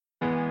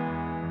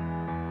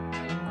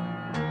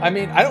I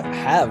mean, I don't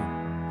have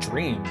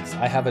dreams.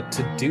 I have a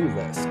to-do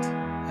list.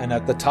 And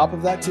at the top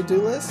of that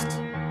to-do list,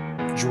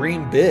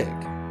 dream big.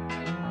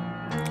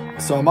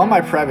 So I'm on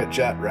my private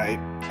jet, right?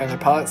 And the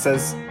pilot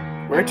says,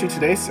 "Where to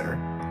today, sir?"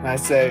 And I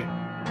say,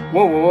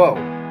 whoa.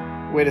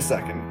 Wait a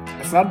second.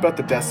 It's not about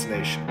the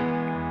destination.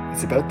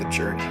 It's about the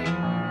journey.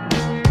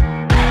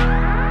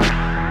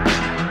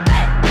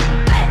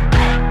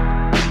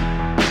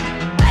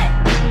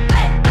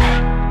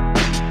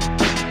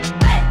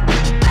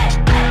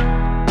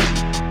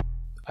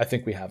 I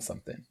think we have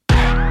something.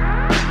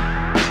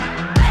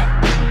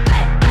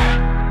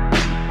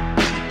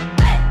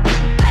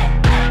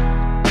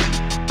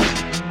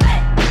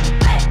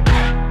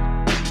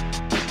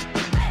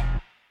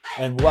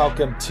 And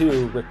welcome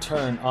to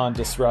Return on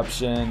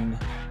Disruption.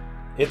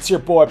 It's your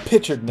boy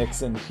Pitchard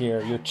Nixon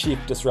here, your Chief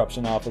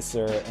Disruption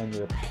Officer and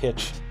your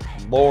pitch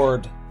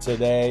lord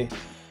today.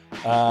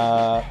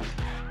 I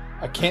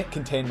can't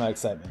contain my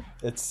excitement.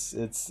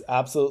 It's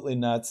absolutely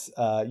nuts.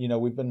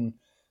 We've been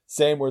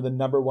saying we're the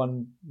number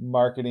one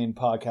marketing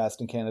podcast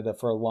in Canada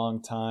for a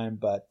long time,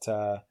 but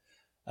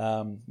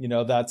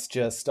that's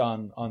just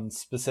on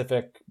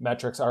specific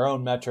metrics, our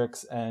own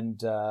metrics,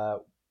 and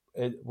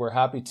we're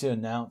happy to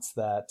announce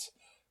that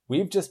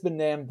we've just been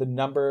named the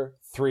number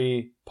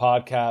 3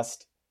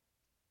 podcast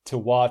to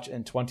watch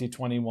in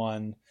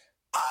 2021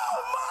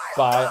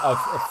 by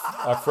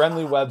a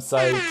friendly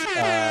website.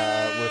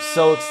 We're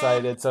so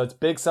excited. So it's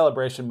big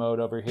celebration mode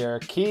over here.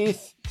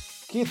 Keith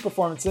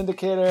Performance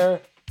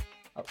Indicator.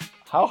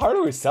 How hard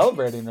are we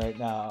celebrating right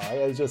now?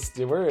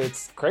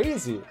 It's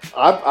crazy.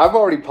 I've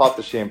already popped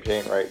the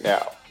champagne right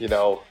now.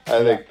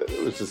 I think that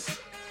it was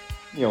just,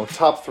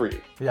 top 3.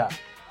 Yeah.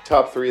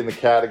 Top 3 in the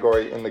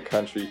category, in the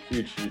country.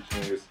 Huge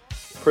news.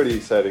 Pretty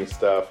exciting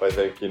stuff. I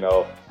think,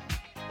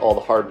 all the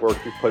hard work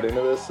we put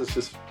into this is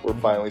just, we're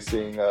finally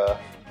seeing the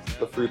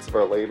fruits of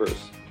our labors.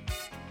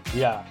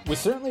 Yeah. We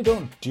certainly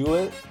don't do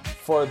it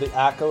for the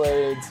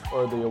accolades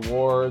or the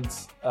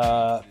awards,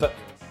 but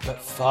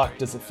fuck,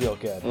 does it feel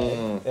good?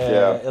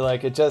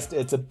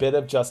 It's a bit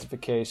of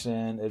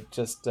justification. A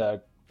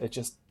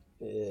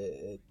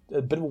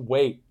bit of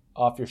weight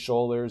off your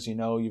shoulders.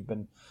 You've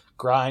been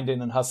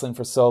grinding and hustling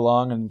for so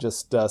long, and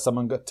just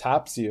someone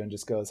taps you and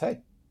just goes,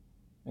 "Hey,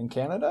 in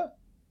Canada,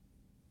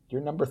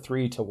 you're number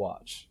 3 to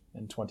watch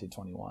in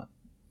 2021."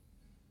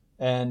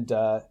 And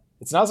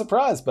it's not a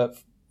surprise, but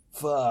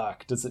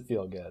fuck, does it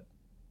feel good?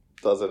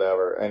 Does it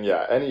ever? And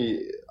yeah,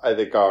 I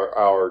think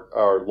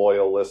our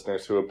loyal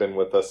listeners who have been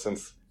with us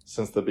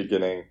since the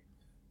beginning,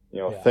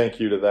 thank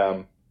you to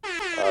them.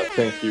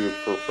 Thank you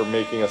for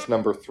making us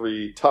number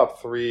 3,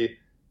 top 3,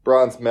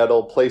 bronze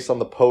medal, place on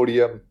the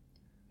podium.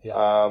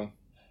 Yeah.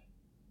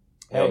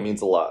 It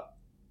means a lot.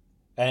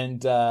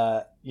 And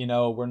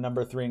we're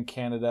number 3 in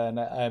Canada,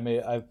 and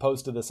I've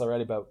posted this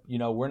already, but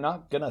we're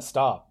not gonna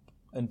stop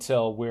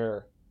until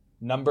we're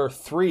number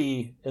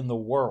 3 in the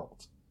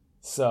world.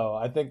 So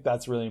I think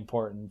that's really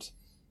important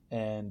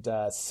and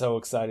so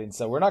exciting.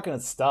 So we're not going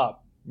to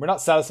stop. We're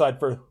not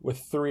satisfied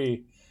with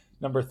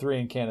number 3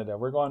 in Canada.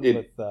 We're going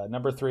with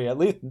number 3, at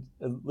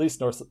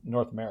least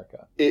North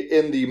America.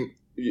 In the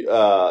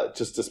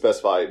just to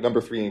specify,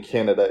 number 3 in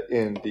Canada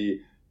in the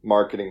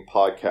marketing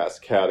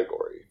podcast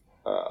category.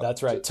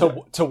 That's right.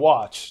 To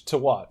watch.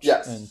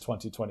 Yes. In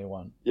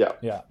 2021.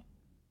 Yeah.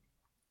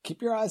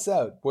 Keep your eyes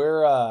out.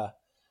 We're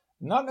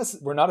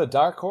not a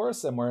dark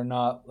horse, and we're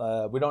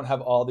not. We don't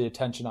have all the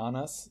attention on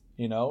us.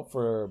 We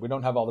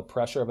don't have all the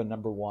pressure of a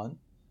number 1.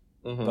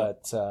 Mm-hmm.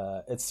 But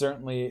it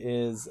certainly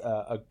is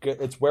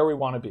it's where we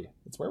want to be.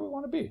 It's where we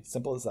want to be.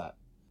 Simple as that.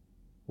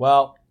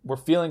 Well, we're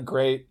feeling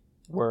great.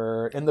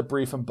 We're in the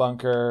brief and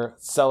bunker,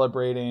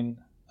 celebrating.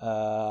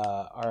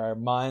 Our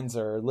minds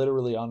are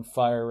literally on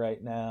fire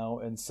right now,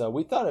 and so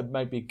we thought it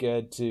might be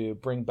good to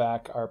bring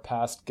back our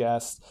past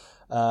guest.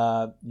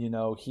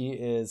 He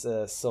is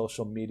a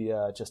social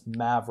media just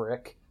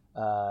maverick.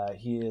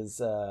 He is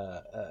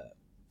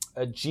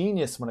a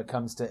genius when it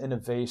comes to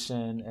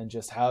innovation and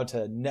just how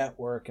to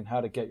network and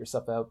how to get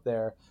yourself out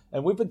there.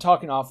 And we've been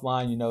talking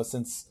offline,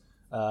 since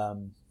a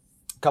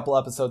couple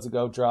episodes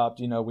ago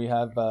dropped. We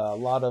have a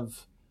lot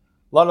of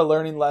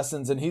learning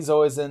lessons, and he's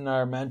always in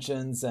our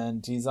mentions,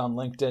 and he's on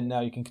LinkedIn now.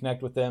 You can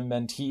connect with him,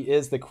 and he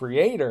is the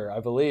creator, I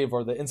believe,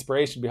 or the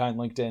inspiration behind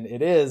LinkedIn.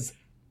 It is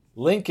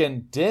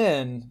Lincoln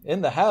Din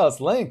in the house.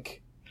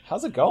 Link,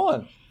 how's it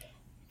going?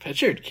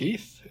 Pitchard,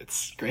 Keith,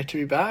 it's great to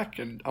be back.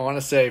 And I want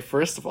to say,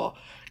 first of all,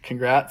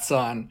 congrats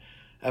on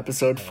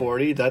episode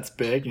 40. That's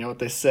big. You know what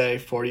they say,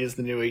 40 is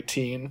the new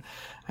 18.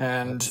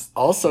 And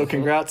also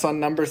congrats on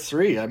number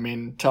 3. I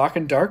mean,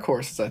 talking dark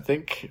horses, I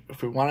think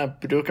if we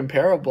want to do a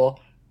comparable,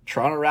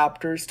 Toronto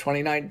Raptors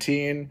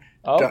 2019.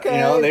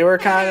 Okay. They were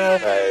kind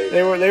of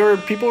they were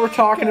people were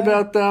talking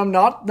about them,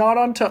 not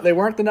on top. They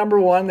weren't the number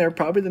 1. They were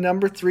probably the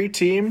number 3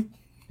 team.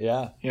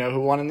 Yeah.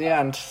 Who won in the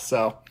end.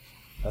 So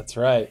that's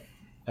right.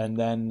 And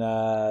then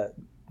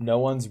no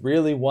one's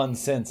really won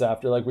since,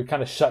 after we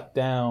kind of shut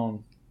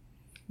down.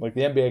 The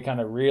NBA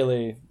kind of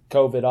really,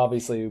 COVID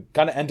obviously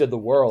kind of ended the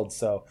world.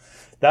 So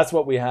that's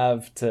what we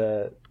have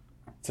to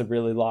to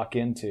really lock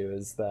into,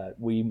 is that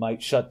we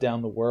might shut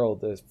down the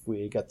world if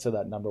we get to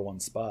that number one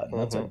spot, and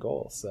that's our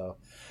goal. So,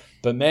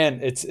 but man,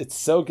 it's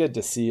so good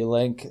to see you,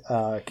 Link.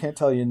 Can't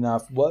tell you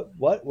enough.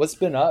 What's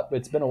been up?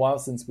 It's been a while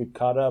since we've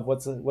caught up.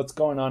 What's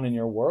going on in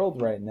your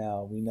world right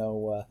now? We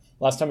know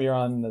last time you were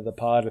on the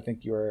pod, I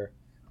think you were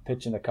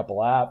pitching a couple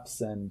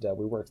apps, and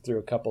we worked through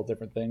a couple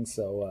different things.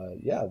 So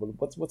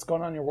what's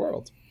going on in your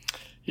world?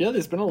 Yeah,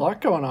 there's been a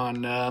lot going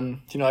on.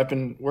 I've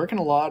been working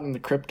a lot in the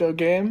crypto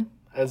game.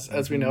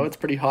 As we know, it's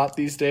pretty hot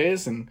these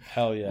days, and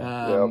hell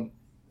yeah.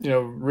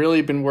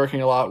 Really been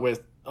working a lot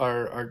with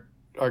our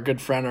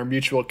good friend, our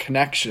mutual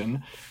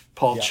connection,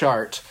 Paul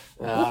Chart,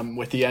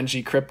 with the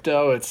NG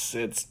Crypto.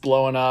 It's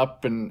blowing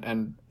up,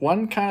 and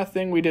one kind of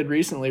thing we did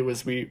recently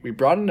was we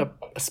brought in a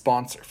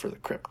sponsor for the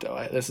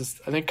crypto. This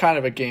is, I think, kind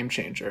of a game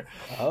changer.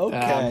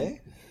 Okay.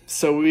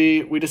 So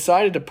we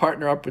decided to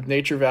partner up with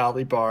Nature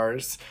Valley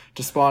Bars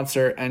to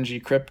sponsor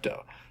NG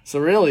Crypto. So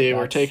really,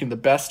 we're taking the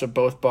best of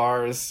both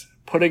bars,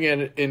 putting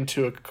it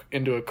into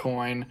a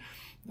coin,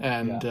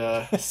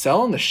 and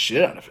selling the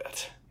shit out of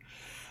it.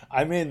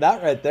 I mean,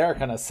 that right there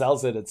kind of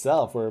sells it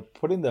itself. We're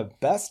putting the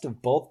best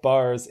of both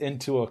bars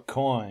into a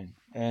coin,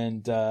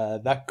 and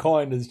that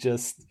coin is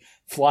just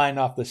flying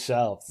off the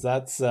shelves.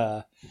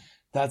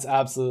 That's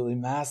absolutely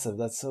massive.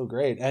 That's so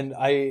great. And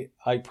I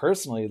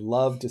personally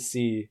love to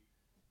see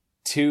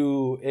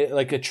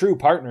a true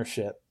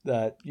partnership,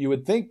 that you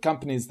would think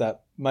companies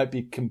that might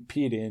be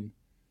competing,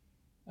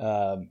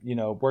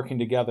 working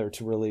together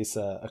to release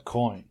a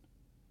coin.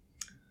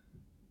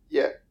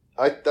 Yeah,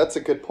 that's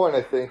a good point.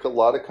 I think a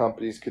lot of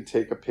companies could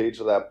take a page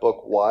of that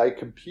book. Why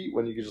compete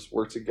when you can just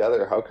work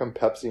together? How come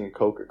Pepsi and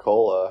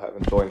Coca-Cola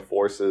haven't joined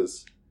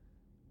forces?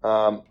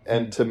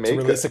 And to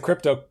release a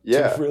crypto,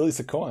 to release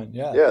a coin,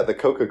 yeah, the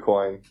Coca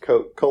coin,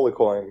 Cola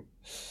coin,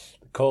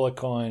 Cola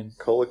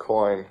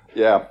coin.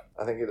 Yeah,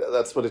 I think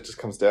that's what it just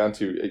comes down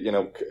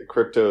to.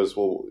 Cryptos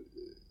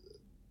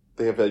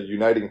they have a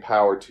uniting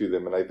power to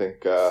them, and I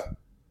think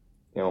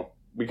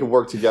we can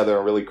work together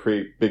and really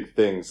create big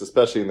things,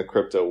 especially in the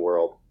crypto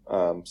world.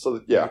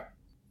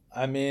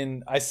 I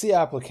mean, I see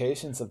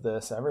applications of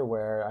this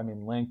everywhere. I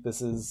mean, Link,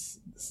 this is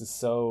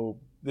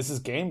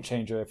game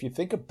changer. If you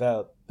think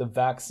about the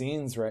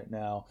vaccines right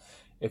now,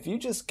 if you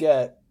just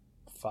get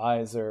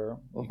Pfizer,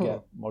 you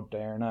get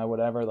Moderna,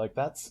 whatever, like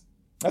that's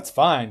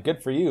fine,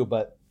 good for you.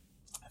 But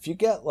if you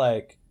get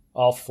like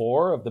all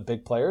four of the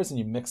big players and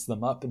you mix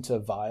them up into a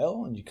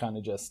vial and you kind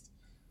of just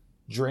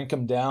drink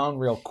them down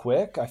real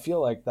quick, I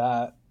feel like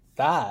that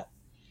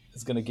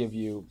is going to give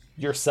you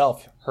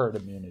yourself herd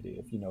immunity,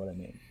 if you know what I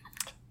mean.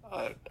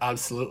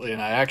 Absolutely,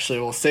 and I actually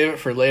will save it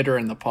for later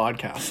in the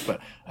podcast, but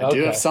I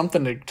do have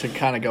something to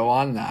kind of go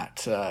on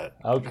that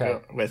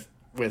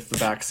with the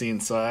vaccine.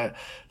 So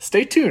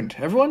stay tuned,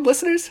 everyone,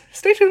 listeners.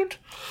 Stay tuned.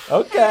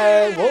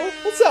 Okay,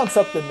 we'll sound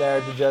something there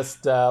to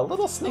just a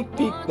little sneak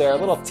peek there, a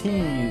little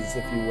tease,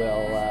 if you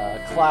will,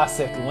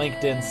 classic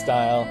LinkedIn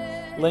style.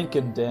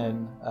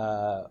 LinkedIn.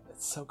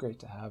 It's so great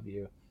to have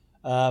you.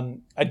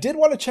 I did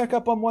want to check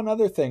up on one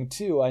other thing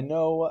too. I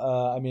know,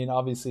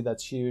 obviously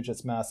that's huge.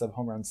 It's massive.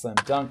 Home Run Slam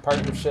Dunk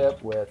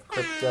partnership with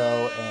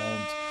Crypto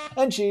and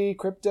NG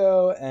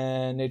Crypto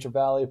and Nature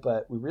Valley,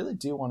 but we really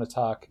do want to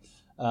talk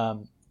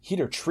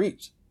Heater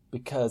Treat,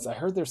 because I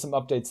heard there's some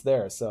updates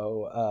there.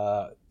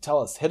 So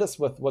hit us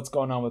with what's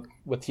going on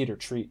with Heater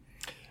Treat.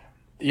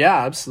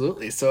 Yeah,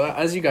 absolutely. So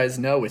as you guys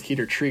know, with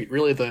Heater Treat,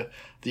 really the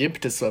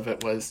impetus of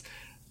it was,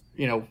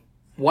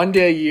 1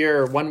 day a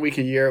year, 1 week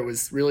a year, it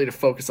was really to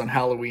focus on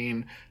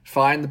Halloween,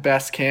 find the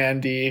best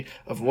candy,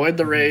 avoid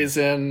the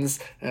raisins,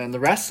 and the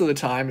rest of the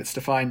time it's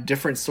to find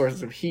different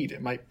sources of heat.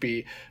 It might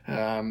be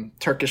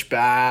Turkish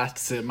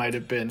baths, it might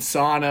have been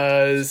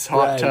saunas,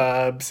 hot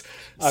tubs.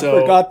 I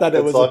forgot that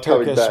it was a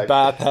Turkish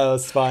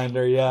bathhouse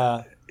finder,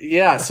 yeah.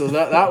 Yeah, so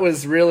that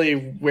was really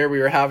where we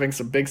were having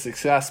some big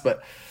success,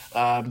 but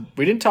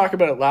we didn't talk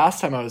about it last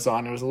time I was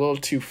on. It was a little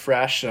too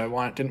fresh, and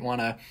I didn't want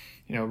to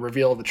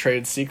reveal the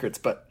trade secrets,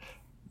 but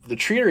the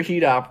Treater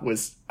Heat app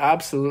was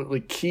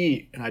absolutely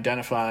key in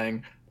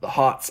identifying the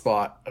hot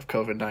spot of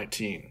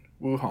COVID-19,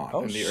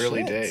 Wuhan, in the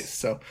early days.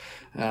 So,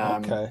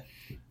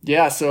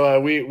 so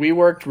we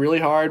worked really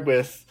hard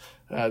with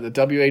the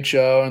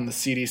WHO and the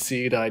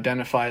CDC to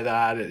identify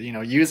that,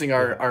 using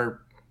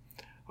our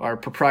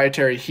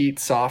proprietary heat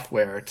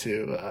software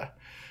to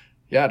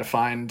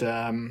find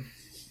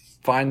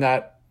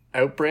that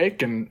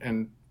outbreak.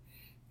 And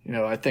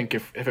I think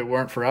if it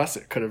weren't for us,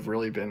 it could have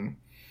really been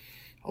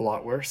a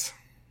lot worse.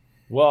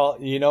 Well,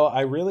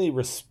 I really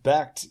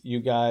respect you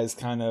guys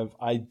kind of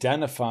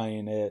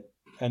identifying it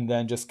and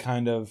then just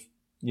kind of,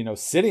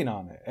 sitting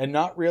on it and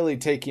not really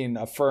taking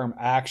a firm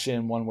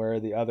action one way or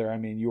the other. I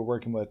mean, you were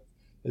working with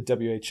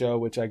the WHO,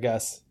 which I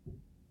guess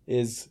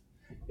is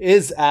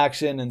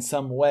action in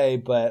some way,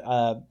 but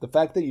the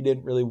fact that you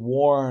didn't really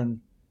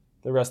warn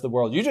the rest of the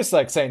world, you just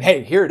like saying,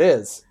 hey, here it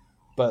is,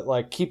 but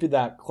like keeping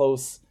that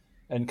close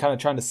and kind of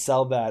trying to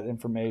sell that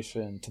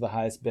information to the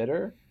highest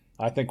bidder,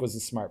 I think was a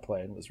smart play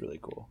and was really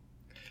cool.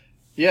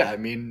 Yeah, I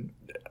mean,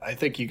 I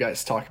think you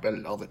guys talk about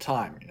it all the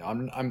time. You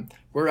know,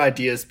 we're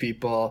ideas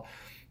people.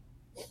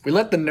 We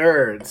let the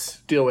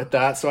nerds deal with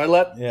that, so I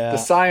let the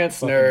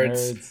science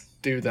nerds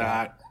do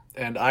that,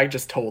 and I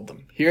just told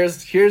them,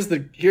 here's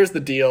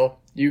the deal.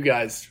 You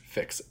guys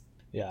fix it.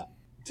 Yeah.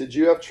 Did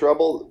you have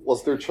trouble?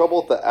 Was there trouble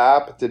with the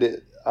app? Did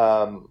it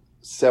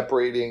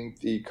separating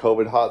the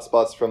COVID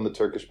hotspots from the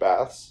Turkish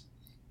baths,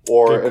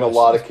 or in a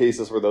lot of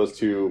cases were those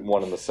two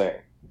one and the same?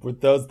 Were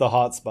those the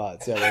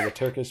hotspots? Yeah, where the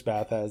Turkish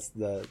bath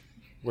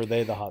were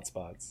they the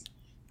hotspots?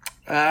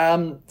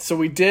 So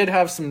we did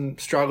have some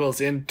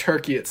struggles in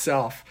Turkey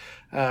itself,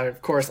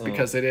 of course,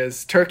 because it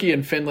is Turkey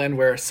and Finland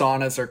where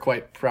saunas are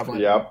quite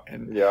prevalent.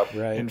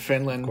 In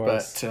Finland,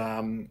 but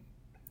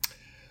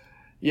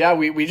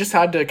we just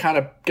had to kind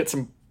of get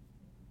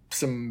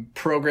some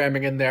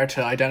programming in there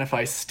to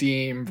identify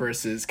steam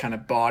versus kind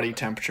of body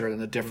temperature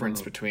and the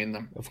difference between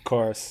them. Of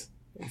course.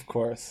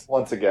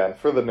 Once again,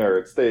 for the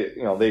nerds, they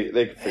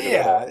can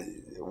figure that out.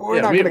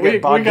 We're not going to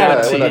get bogged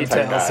down in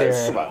details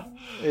here.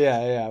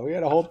 Yeah. We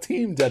had a whole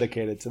team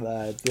dedicated to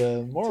that.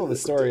 The moral of the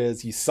story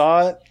is you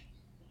saw it,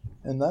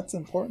 and that's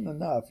important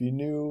enough. You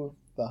knew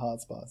the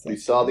hotspots. You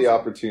saw the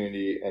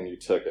opportunity, and you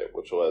took it,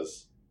 which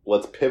was,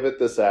 let's pivot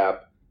this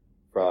app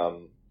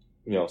from,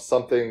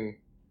 something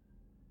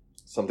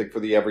for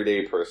the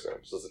everyday person,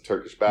 which is a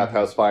Turkish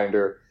bathhouse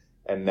finder,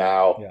 and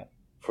now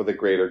for the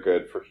greater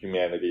good, for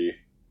humanity,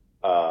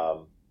 a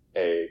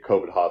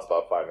COVID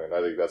hotspot finder, and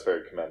I think that's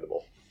very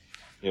commendable.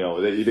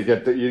 You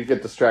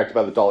get distracted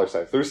by the dollar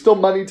signs. There's still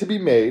money to be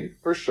made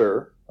for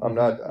sure. I'm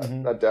not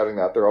doubting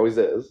that. There always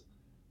is,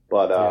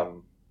 but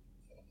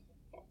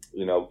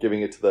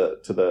giving it to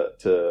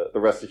the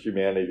rest of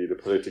humanity to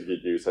put it to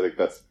good use, I think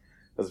that's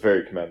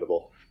very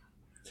commendable.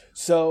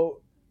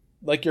 So,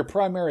 like your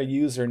primary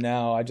user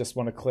now, I just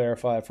want to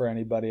clarify for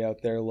anybody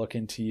out there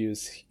looking to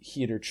use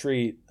Heat or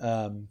Treat.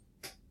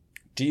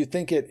 Do you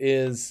think it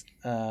is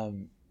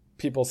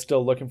people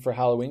still looking for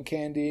Halloween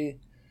candy,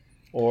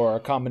 or a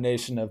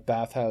combination of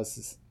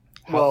bathhouses,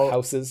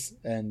 houses,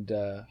 and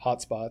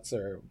hotspots,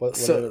 or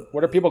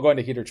what are people going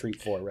to Heat or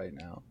Treat for right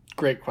now?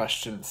 Great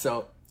question.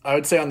 So I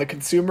would say on the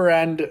consumer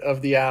end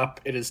of the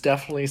app, it is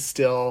definitely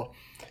still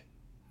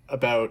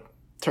about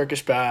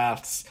Turkish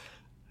baths,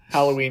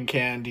 Halloween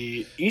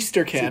candy,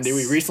 Easter candy.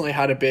 We recently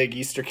had a big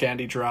Easter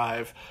candy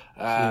drive.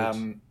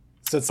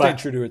 So it's staying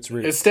true to its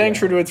roots. It's staying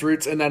true to its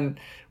roots. And then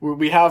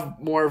we have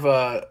more of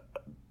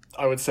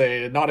I would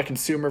say not a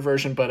consumer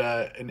version, but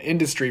an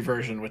industry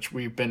version, which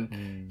we've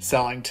been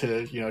selling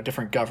to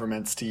different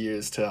governments to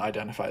use to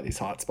identify these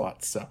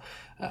hotspots. So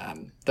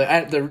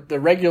the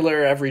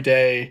regular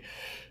everyday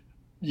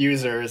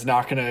user is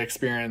not going to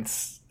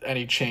experience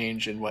any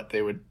change in what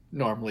they would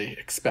normally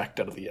expect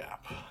out of the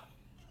app.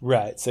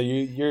 Right. So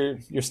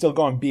you're still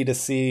going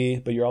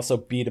B2C, but you're also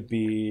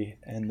B2B,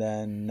 and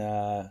then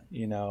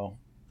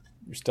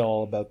you're still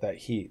all about that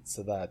heat.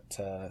 So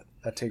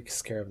that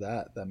takes care of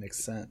that. That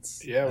makes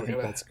sense. Yeah, we have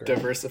a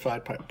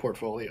diversified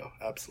portfolio.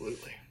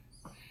 Absolutely.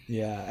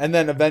 Yeah, and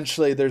then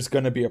eventually there's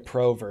going to be a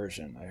pro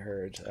version. I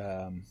heard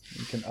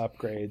you can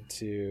upgrade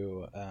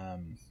to.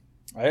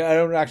 I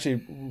don't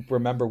actually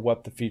remember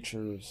what the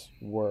features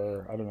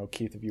were. I don't know,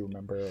 Keith, if you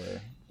remember,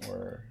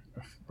 or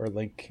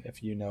Link,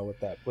 if you know what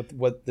the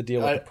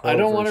deal with the pro. I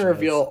don't want to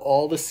reveal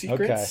all the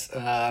secrets.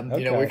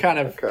 Okay. We're kind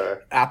of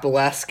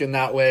Apple-esque in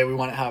that way. We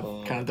want to have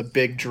kind of the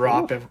big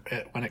drop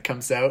when it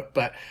comes out,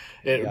 but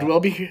it will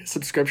be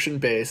subscription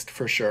based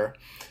for sure.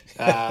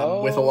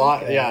 With a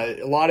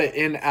lot of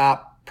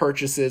in-app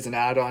purchases and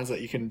add-ons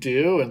that you can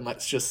do, and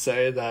let's just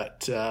say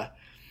that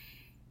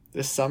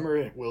this summer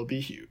it will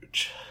be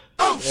huge.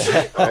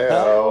 Okay.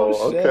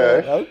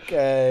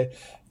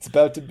 It's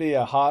about to be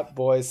a hot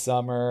boy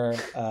summer.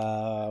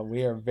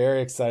 We are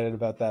very excited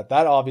about that.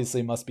 That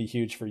obviously must be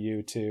huge for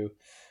you too.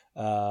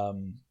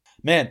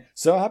 Man,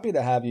 so happy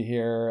to have you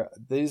here.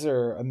 These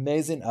are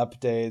amazing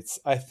updates.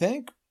 I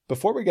think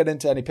before we get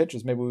into any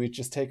pictures, maybe we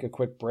just take a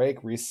quick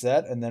break,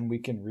 reset, and then we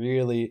can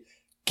really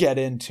get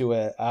into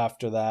it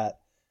after that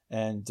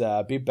and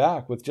be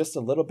back with just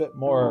a little bit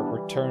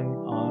more Return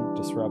on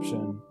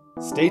Disruption.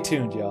 Stay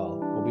tuned, y'all.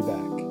 We'll be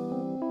back.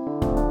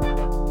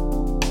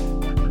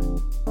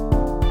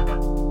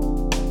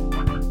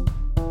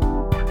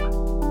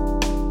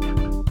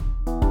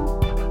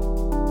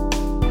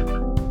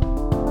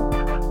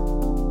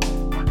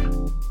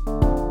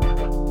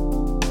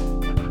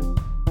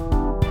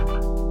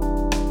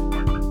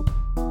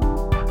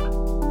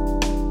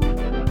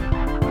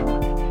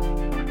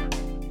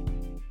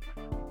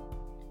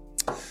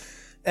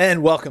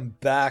 And welcome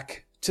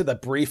back to the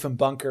Brief and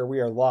Bunker. We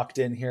are locked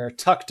in here,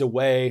 tucked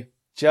away,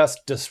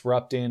 just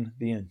disrupting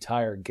the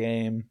entire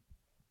game.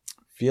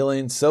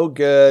 Feeling so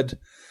good,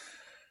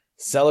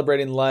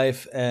 celebrating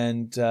life,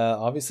 and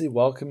obviously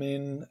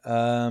welcoming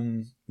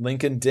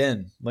Link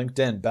Din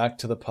back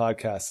to the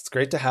podcast. It's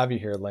great to have you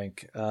here,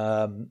 Link.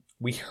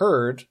 We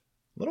heard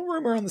a little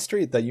rumor on the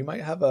street that you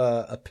might have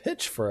a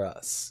pitch for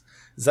us.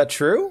 Is that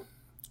true?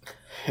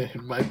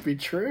 It might be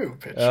true,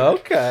 pitcher.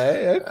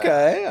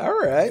 Okay, all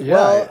right. Yeah.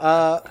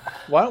 Well,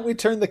 why don't we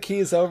turn the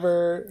keys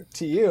over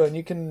to you, and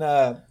you can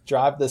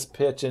drive this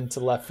pitch into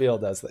left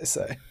field, as they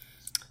say.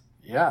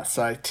 Yeah,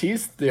 so I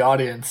teased the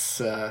audience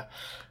a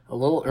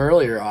little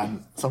earlier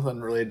on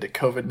something related to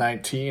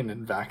COVID-19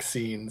 and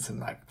vaccines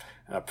and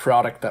a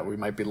product that we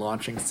might be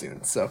launching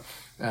soon. So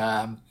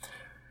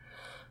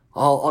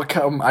I'll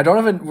come. I don't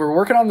even. We're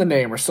working on the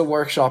name. We're still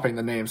workshopping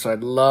the name. So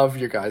I'd love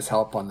your guys'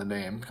 help on the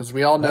name because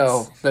we all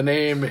know the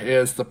name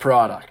is the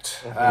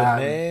product. The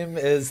name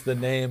is the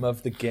name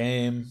of the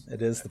game.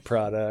 It is the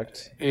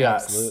product.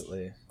 Yes.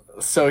 Absolutely.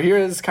 So here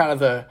is kind of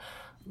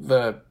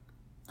the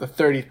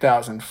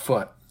 30,000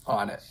 foot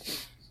on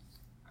it.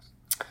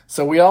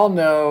 So we all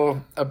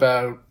know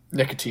about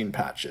nicotine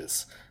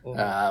patches. You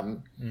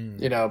know,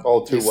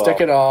 you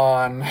stick it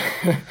on,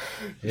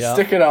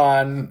 stick it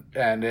on,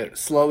 and it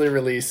slowly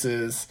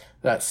releases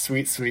that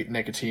sweet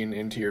nicotine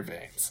into your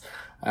veins.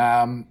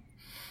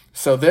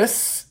 So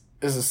this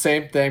is the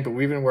same thing, but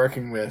we've been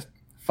working with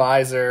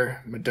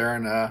Pfizer,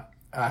 Moderna,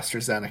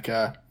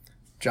 AstraZeneca,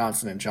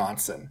 Johnson &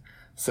 Johnson.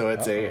 So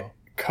it's a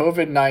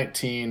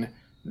COVID-19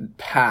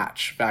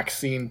 patch,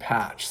 vaccine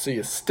patch. So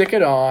you stick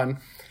it on,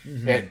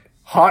 it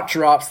hot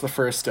drops the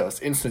first dose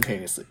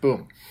instantaneously.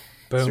 Boom.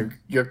 So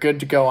you're good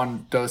to go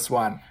on dose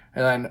 1.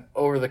 And then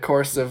over the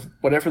course of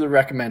whatever the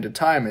recommended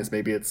time is,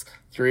 maybe it's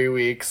 3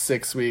 weeks,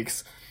 6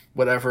 weeks,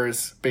 whatever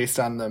is based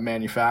on the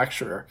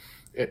manufacturer,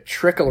 it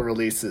trickle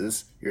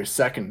releases your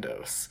second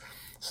dose.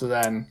 So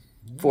then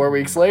 4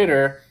 weeks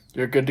later,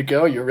 you're good to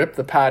go. You rip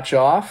the patch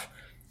off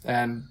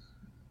and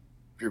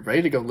you're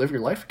ready to go live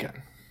your life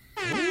again.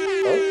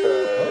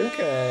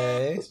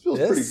 Okay. This feels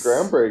pretty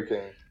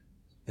groundbreaking.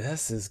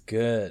 This is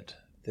good.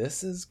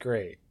 This is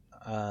great.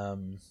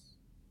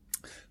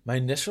 My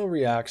initial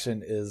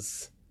reaction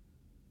is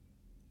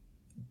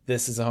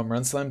this is a home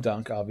run slam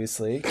dunk,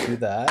 obviously. Do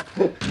that.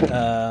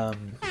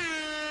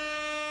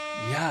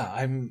 Yeah,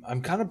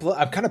 I'm kind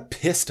of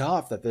pissed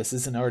off that this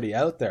isn't already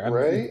out there.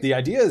 Right? The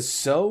idea is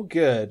so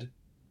good,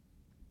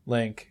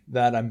 Link,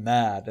 that I'm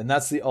mad, and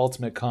that's the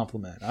ultimate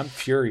compliment. I'm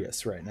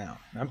furious right now.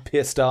 I'm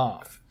pissed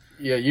off.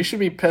 Yeah, you should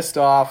be pissed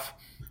off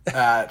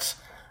at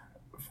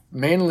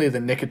mainly the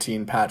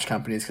nicotine patch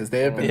companies because they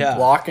have been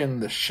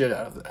blocking the shit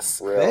out of this.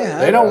 Really?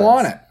 They don't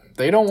want it.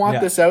 They don't want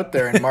this out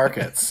there in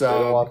markets. So they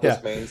don't want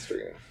this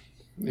mainstream.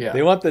 Yeah,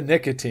 they want the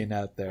nicotine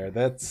out there.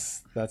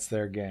 That's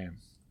their game.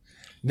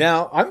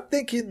 Now I'm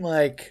thinking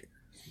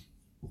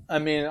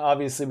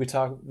obviously we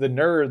talk the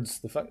nerds.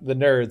 The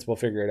nerds will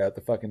figure it out.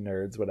 The fucking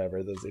nerds,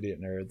 whatever, those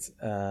idiot nerds.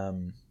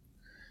 I'm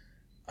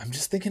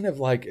just thinking of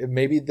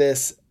maybe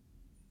this.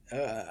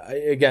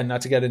 Again,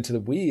 not to get into the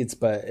weeds,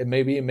 but it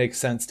makes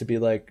sense to be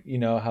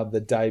how the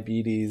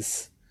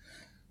diabetes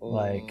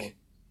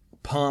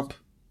pump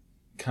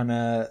kind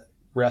of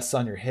rests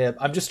on your hip.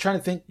 I'm just trying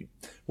to think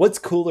what's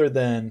cooler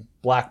than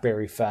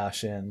BlackBerry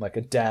fashion, like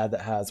a dad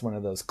that has one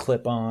of those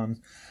clip-on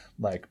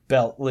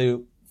belt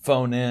loop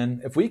phone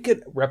in. If we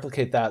could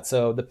replicate that,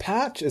 so the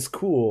patch is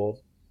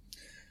cool,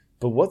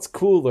 but what's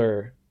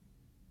cooler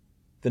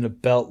than a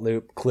belt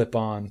loop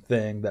clip-on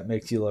thing that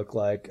makes you look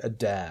like a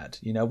dad?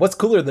 What's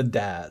cooler than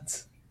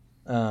dads?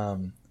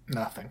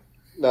 Nothing.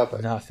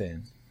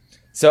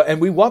 So, and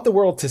we want the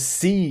world to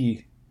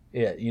see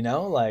it,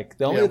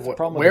 the only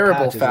problem with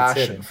wearable the patch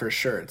fashion is for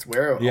sure. It's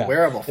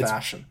wearable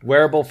fashion.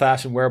 Wearable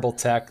fashion, wearable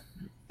tech.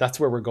 That's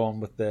where we're going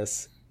with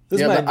this.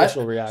 This is my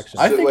initial reaction.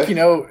 I think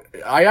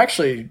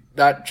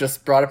that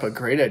just brought up a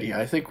great idea.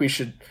 I think we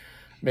should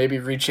maybe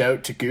reach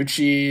out to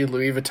Gucci,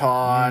 Louis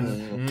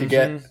Vuitton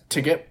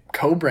to get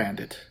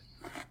co-branded.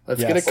 Let's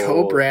get a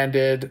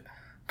co-branded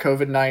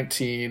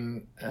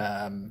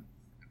COVID-19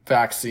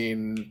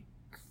 vaccine.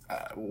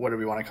 What do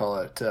we want to call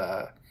it?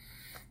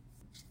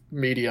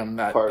 Medium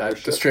that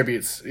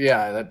distributes.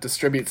 Yeah, that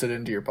distributes it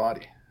into your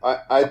body.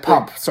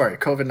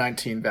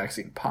 COVID-19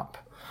 vaccine pump.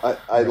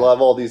 I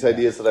love all these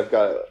ideas that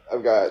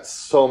I've got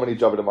so many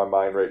jumping in my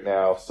mind right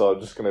now. So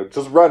I'm just gonna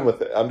run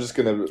with it. I'm just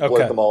gonna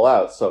let them all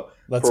out. So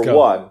Let's go.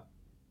 One,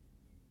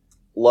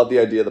 love the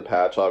idea of the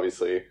patch.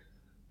 Obviously,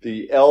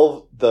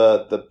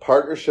 the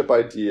partnership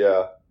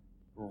idea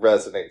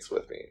resonates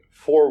with me.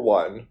 For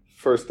one,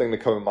 first thing to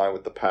come in mind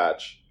with the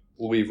patch,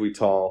 Louis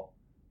Vuitton,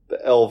 the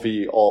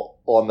LV all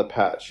on the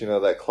patch.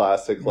 That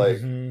classic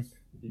you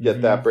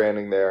get that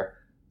branding there.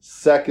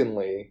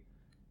 Secondly,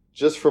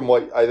 just from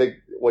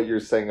what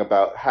you're saying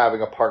about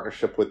having a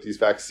partnership with these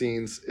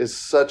vaccines is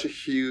such a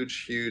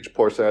huge, huge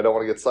portion. I don't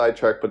want to get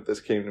sidetracked, but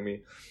this came to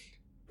me.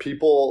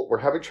 We're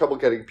having trouble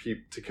getting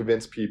to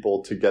convince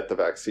people to get the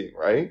vaccine,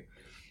 right?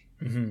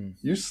 Mm-hmm.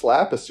 You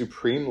slap a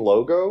Supreme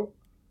logo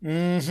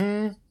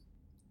on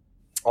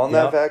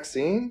that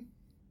vaccine,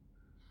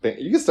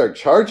 you can start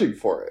charging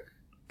for it.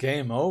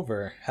 Game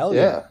over. Hell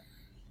yeah.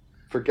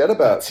 Forget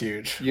about That's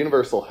huge.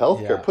 Universal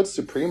healthcare. Yeah. Put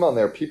Supreme on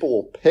there. People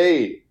will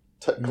pay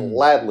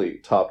gladly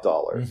top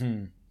dollar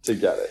to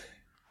get it.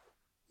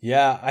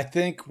 Yeah, I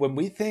think when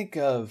we think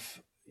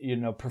of,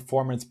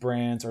 performance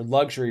brands or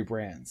luxury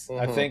brands.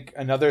 I think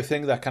another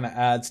thing that kind of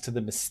adds to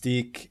the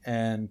mystique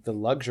and the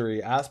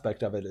luxury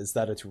aspect of it is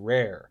that it's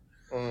rare.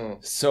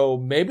 So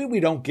maybe we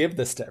don't give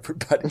this to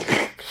everybody.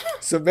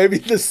 So maybe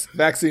this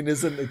vaccine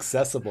isn't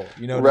accessible.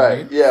 You know what I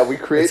mean? Yeah, we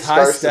create it's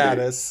high scarcity.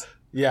 status.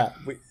 Yeah,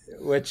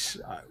 which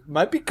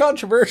might be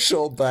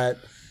controversial, but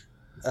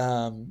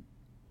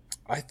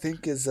I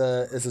think is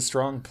a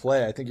strong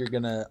play. I think you're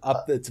going to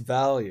up its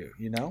value,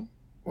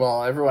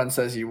 Well, everyone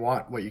says you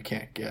want what you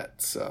can't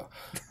get. So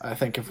I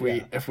think if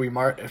we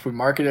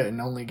market it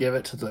and only give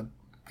it to the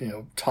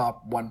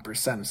top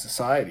 1% of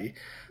society,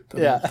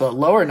 the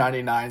lower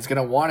 99 is going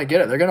to want to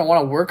get it. They're going to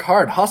want to work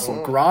hard,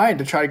 hustle, grind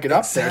to try to get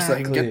up there so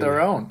they can get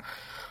their own.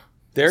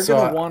 They're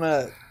going to want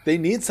to. They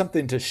need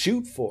something to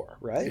shoot for,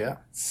 right? Yeah.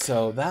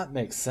 So that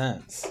makes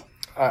sense.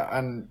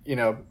 And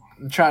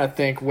I'm trying to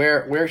think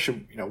where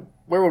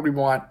would we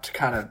want to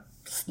kind of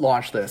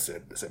launch this?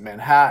 Is it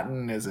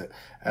Manhattan? Is it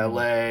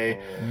LA?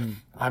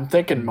 I'm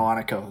thinking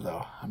Monaco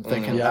though. I'm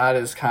thinking that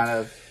is kind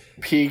of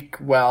peak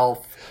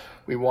wealth.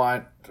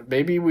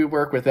 Maybe we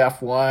work with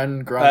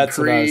F1 Grand Prix. That's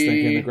what I was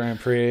thinking. The Grand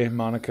Prix,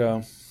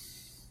 Monaco.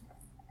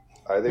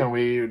 I think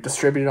we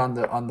distribute it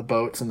on the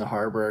boats in the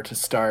harbor to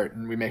start,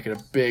 and we make it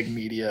a big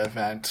media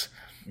event,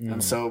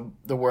 and so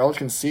the world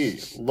can see.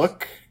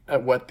 Look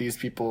at what these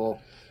people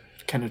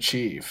can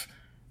achieve.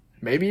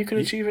 Maybe you can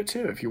achieve it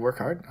too if you work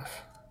hard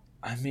enough.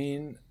 I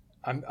mean,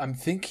 I'm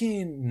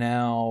thinking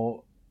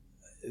now.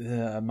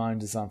 The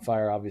mind is on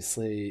fire.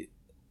 Obviously,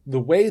 the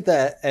way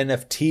that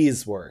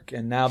NFTs work,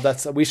 and now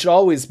we should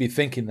always be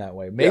thinking that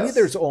way. Maybe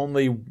there's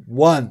only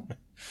one,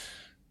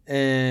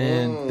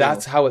 and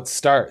that's how it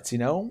starts.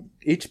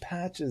 Each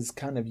patch is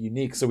kind of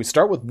unique. So we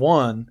start with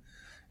one,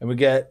 and we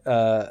get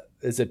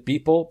is it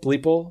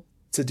Bleeple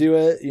to do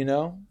it?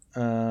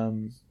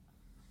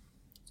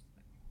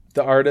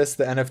 The artist,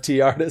 the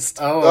NFT artist.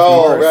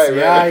 Oh, right.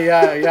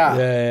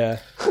 Yeah.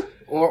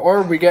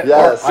 Or we get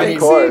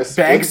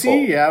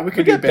Banksy. Yeah, we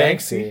could do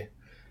Banksy.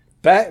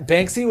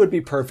 Banksy would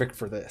be perfect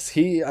for this.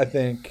 He, I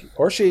think,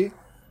 or she,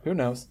 who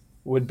knows,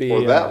 would be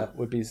or them.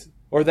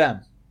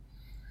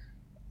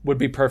 Would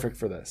be perfect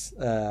for this.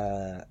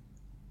 A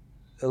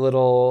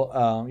little,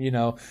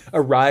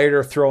 a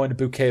rioter throwing a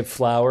bouquet of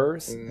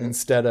flowers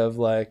instead of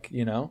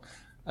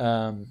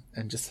and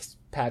just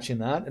patching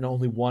that, and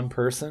only one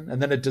person,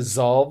 and then it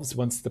dissolves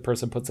once the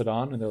person puts it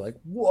on, and they're like,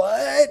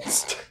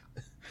 "What?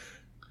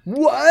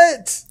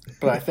 What?"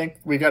 But I think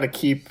we got to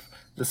keep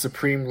the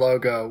Supreme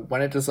logo.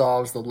 When it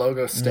dissolves, the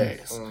logo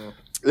stays.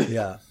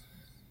 Yeah.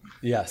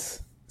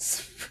 Yes.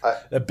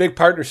 A big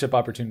partnership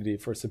opportunity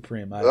for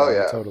Supreme. I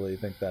totally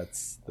think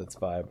that's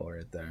viable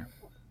right there.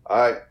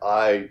 I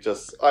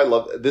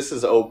love this.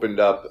 Has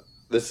opened up.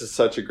 This is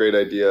such a great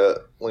idea,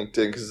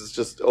 LinkedIn, because it's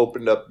just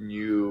opened up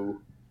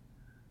new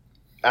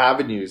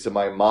avenues in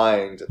my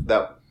mind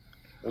that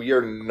we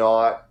are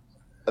not,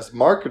 as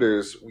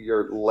marketers, we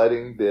are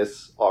letting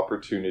this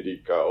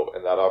opportunity go,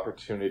 and that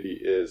opportunity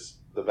is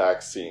the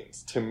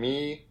vaccines. To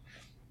me,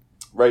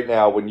 right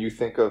now, when you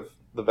think of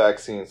the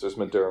vaccines, there's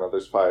Moderna,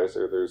 there's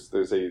Pfizer,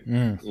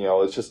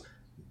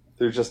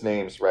 they're just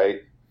names,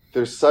 right?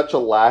 There's such a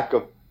lack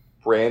of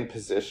brand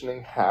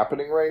positioning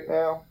happening right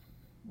now.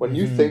 When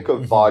you think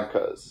of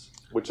vodkas,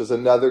 which is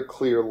another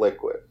clear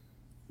liquid,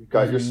 you've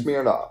got your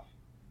Smirnoff,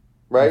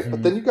 right?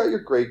 But then you've got your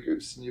Grey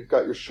Goose, and you've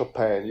got your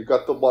Chopin, you've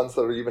got the ones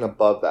that are even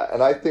above that.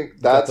 And I think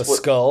that's the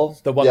skull,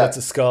 the one that's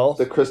a skull.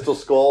 The Crystal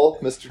Skull,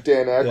 Mr.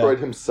 Dan Aykroyd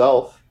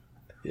himself,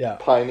 yeah,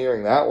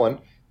 pioneering that one.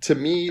 To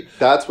me,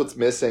 that's what's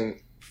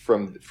missing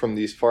from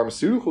these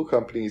pharmaceutical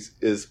companies,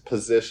 is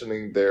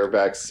positioning their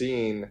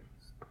vaccine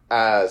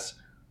as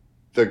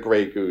the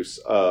Grey Goose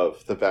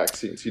of the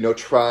vaccines.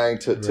 Trying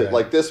to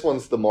like, this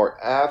one's the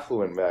more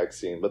affluent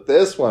vaccine, but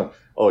this one,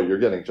 you're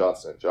getting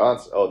Johnson &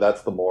 Johnson. Oh,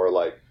 that's the more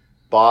like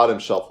bottom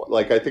shelf.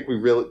 Like, I think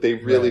they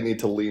really need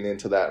to lean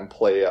into that and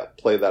play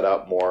that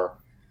up more.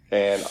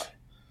 And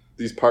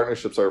these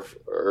partnerships are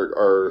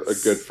a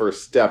good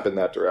first step in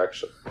that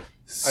direction.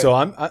 So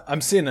I'm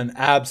seeing an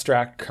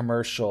abstract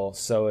commercial.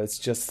 So it's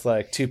just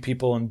like two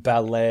people in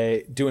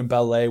ballet doing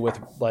ballet with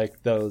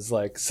like those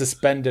like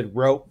suspended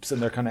ropes,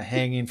 and they're kind of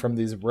hanging from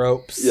these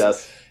ropes.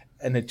 Yes.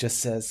 And it just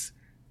says,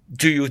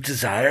 "Do you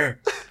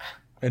desire?"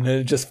 And then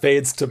it just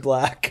fades to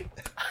black.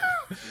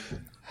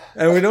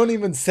 And we don't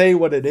even say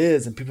what it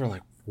is, and people are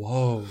like,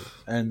 "Whoa!"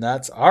 And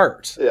that's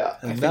art. Yeah,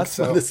 and that's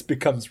when this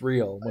becomes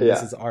real. When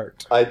this is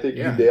art. I think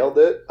you nailed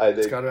it. I think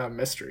it's got to have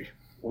mystery.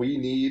 We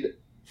need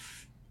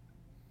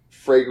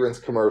fragrance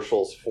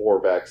commercials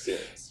for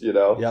vaccines.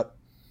 Yep.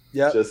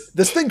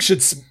 This thing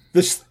should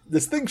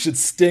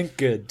stink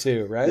good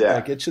too, right? Yeah.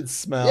 Like, it should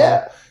smell.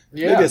 Yeah.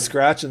 Maybe a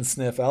scratch and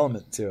sniff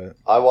element to it.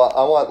 I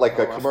want like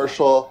a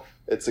commercial.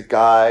 It's a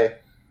guy,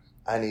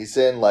 and he's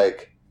in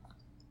like.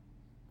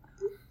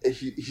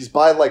 He's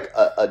by like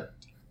a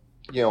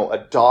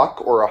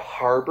dock or a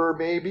harbor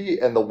maybe,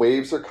 and the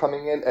waves are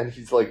coming in, and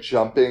he's like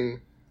jumping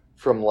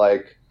from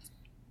like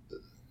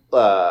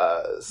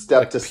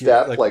step to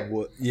step,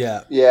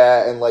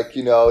 yeah, and like,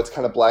 you know, it's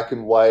kind of black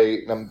and white,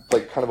 and I'm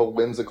like kind of a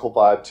whimsical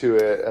vibe to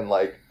it, and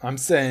like I'm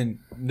saying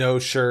no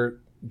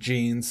shirt,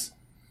 jeans.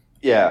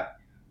 Yeah,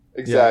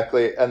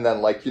 exactly. Yeah. And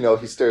then like, you know,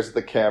 he stares at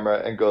the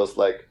camera and goes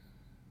like,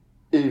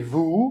 "Et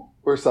vous?"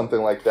 or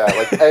something like that,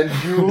 like "and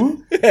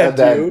you," and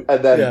then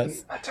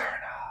yes.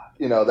 Moderna.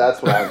 You know,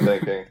 that's what I'm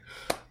thinking.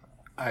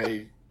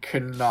 I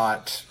could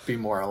not be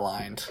more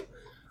aligned.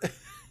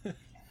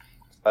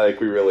 I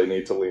think we really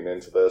need to lean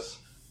into this.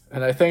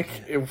 And I think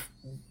it's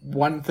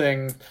one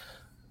thing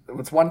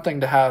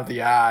to have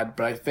the ad,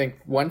 but I think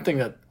one thing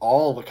that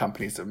all the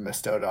companies have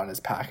missed out on is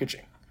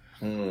packaging.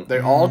 They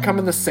all come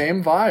in the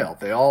same vial.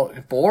 They all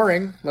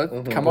boring.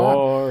 Come on.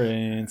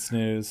 Boring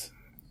snooze.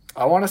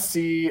 I want to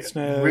see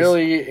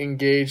really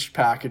engaged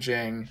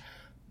packaging,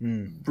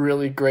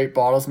 really great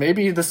bottles.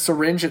 Maybe the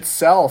syringe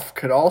itself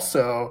could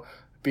also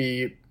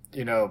be,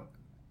 you know,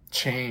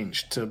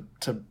 changed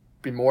to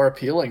be more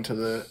appealing to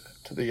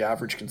the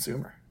average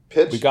consumer.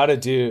 Pitch. We gotta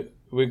do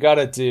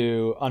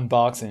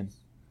unboxing.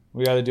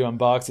 We got to do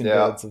unboxing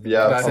builds.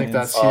 I think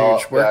that's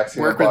huge.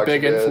 Work with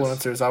big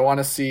influencers. I want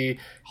to see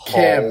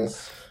Kim.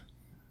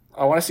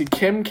 I want to see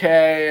Kim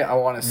K. I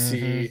want to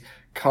see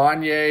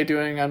Kanye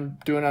doing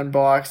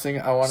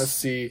unboxing. I want to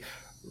see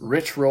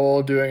Rich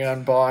Roll doing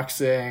an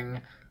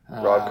unboxing.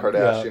 Rod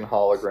Kardashian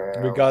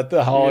hologram. We got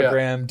the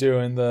hologram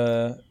doing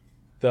the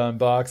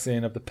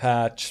unboxing of the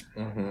patch.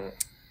 Mm-hmm.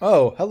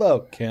 Oh,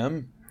 hello,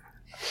 Kim.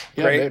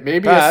 Yeah,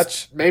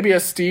 maybe a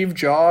Steve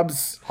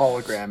Jobs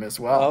hologram as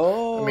well.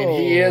 Oh, I mean,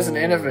 he is an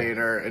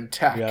innovator in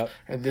tech,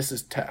 and this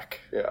is tech.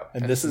 Yeah,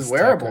 and this is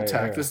wearable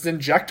tech. This is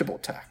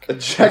injectable tech.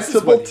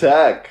 Injectable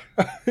tech.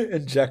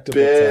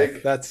 Injectable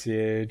tech. That's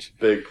huge.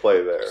 Big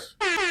play there.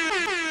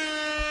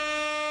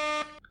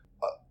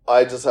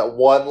 I just have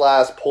one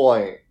last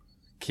point.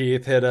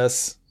 Keith, hit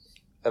us.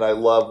 And I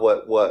love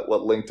what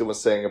LinkedIn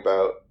was saying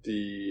about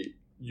the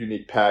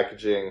unique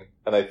packaging.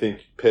 And I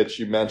think, Pitch,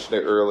 you mentioned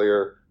it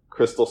earlier.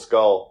 Crystal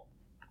Skull,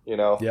 you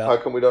know, how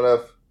come we don't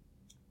have?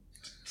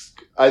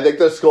 I think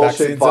the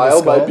skull-shaped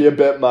vial might be a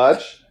bit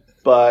much,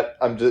 but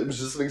it's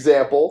just an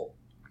example.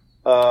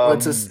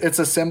 It's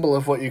a symbol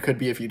of what you could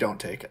be if you don't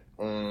take it.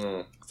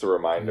 It's a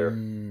reminder,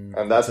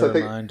 and that's I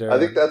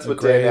think that's what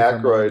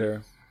Dan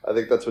Aykroyd. I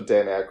think that's what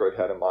Dan Aykroyd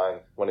had in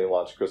mind when he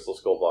launched Crystal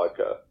Skull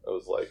Vodka. It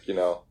was like, you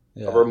know,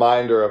 a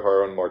reminder of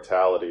our own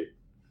mortality,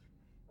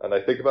 and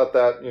I think about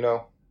that, you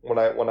know, when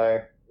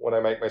I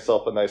make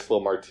myself a nice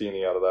little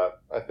martini out of that,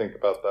 I think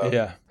about that.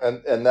 Yeah.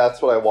 And that's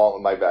what I want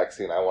with my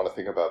vaccine. I want to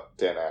think about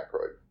Dan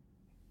Aykroyd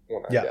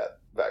when I get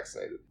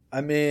vaccinated.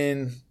 I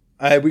mean,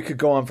 we could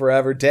go on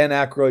forever. Dan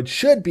Aykroyd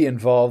should be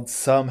involved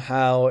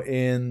somehow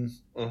in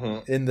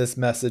this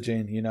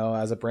messaging, you know,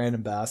 as a brand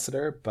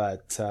ambassador.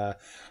 But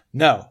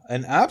no,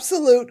 an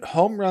absolute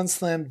home run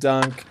slam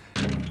dunk.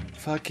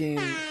 Fucking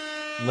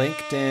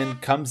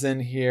LinkedIn comes in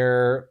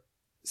here,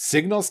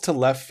 signals to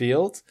left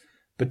field.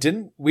 But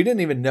we didn't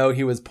even know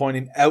he was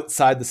pointing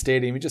outside the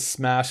stadium. He just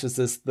smashes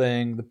this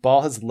thing. The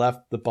ball has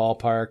left the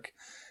ballpark,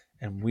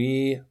 and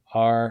we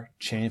are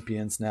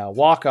champions now.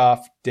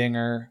 Walk-off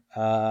dinger.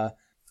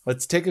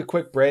 Let's take a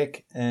quick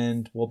break,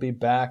 and we'll be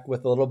back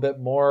with a little bit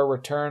more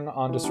return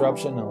on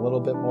disruption and a little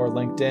bit more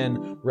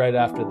LinkedIn right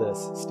after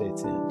this. Stay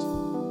tuned.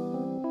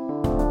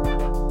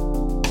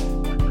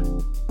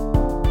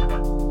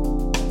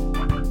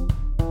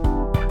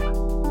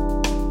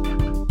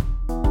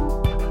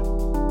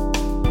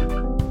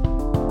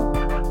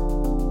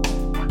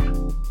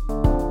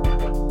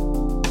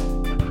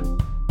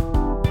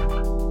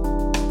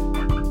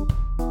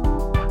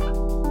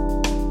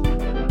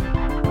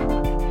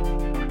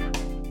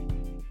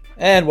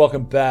 And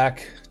welcome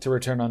back to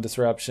Return on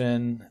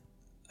Disruption.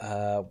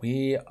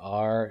 We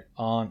are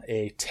on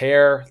a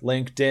tear.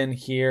 LinkedIn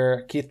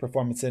here, Keith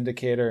Performance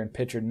Indicator and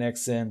Pitcher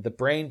Nixon, the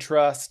Brain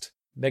Trust,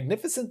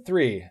 Magnificent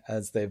Three,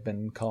 as they've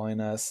been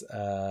calling us,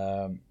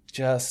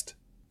 just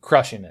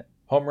crushing it.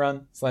 Home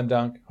run, slam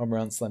dunk, home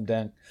run, slam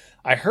dunk.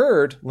 I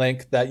heard,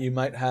 Link, that you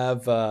might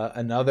have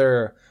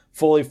another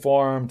fully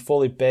formed,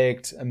 fully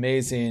baked,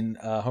 amazing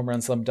home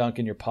run slam dunk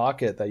in your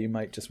pocket that you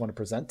might just want to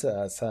present to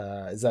us.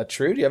 Is that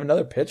true? Do you have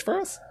another pitch for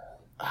us?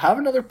 I have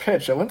another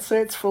pitch. I wouldn't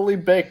say it's fully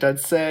baked. I'd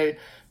say,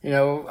 you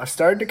know, I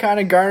started to kind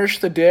of garnish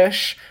the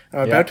dish.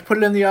 I'm about to put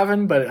it in the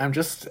oven, but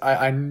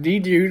I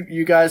need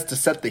you guys to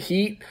set the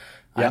heat.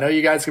 I know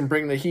you guys can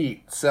bring the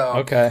heat.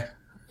 So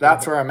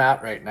that's where I'm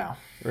at right now.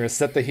 We're going to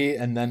set the heat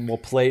and then we'll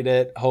plate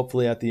it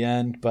hopefully at the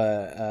end.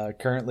 But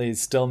currently we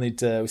still need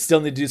to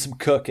do some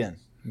cooking.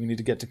 We need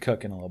to get to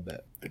cooking a little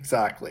bit.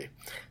 Exactly.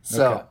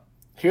 So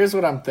here's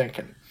what I'm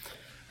thinking.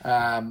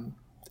 I'm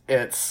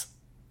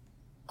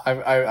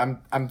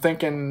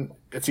thinking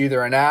it's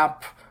either an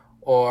app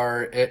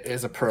or it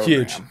is a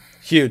program.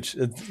 Huge.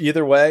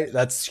 Either way,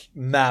 that's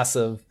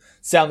massive.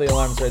 Sound the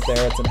alarms right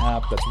there. It's an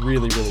app that's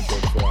really, really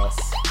big for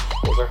us.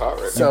 Those are hot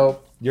right now.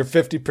 So you're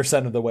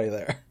 50% of the way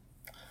there.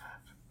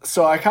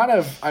 So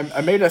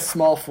I made a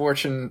small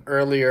fortune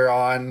earlier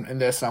on in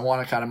this, and I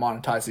want to kind of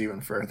monetize it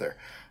even further.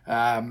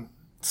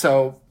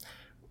 So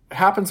it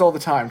happens all the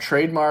time.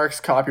 Trademarks,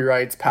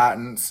 copyrights,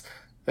 patents,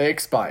 they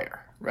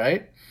expire,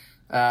 right?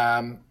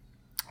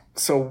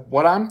 So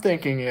what I'm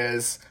thinking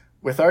is,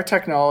 with our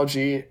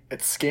technology,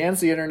 it scans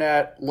the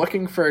internet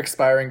looking for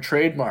expiring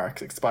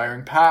trademarks,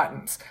 expiring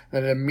patents,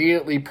 then it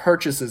immediately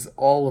purchases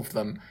all of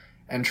them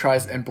and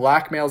tries and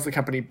blackmails the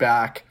company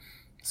back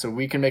so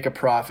we can make a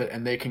profit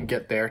and they can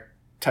get their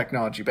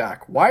technology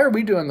back. Why are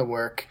we doing the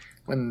work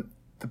when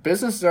the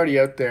business is already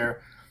out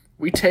there?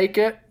 We take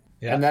it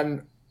and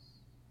then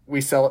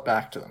we sell it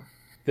back to them.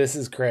 This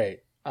is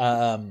great.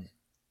 I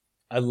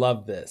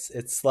love this.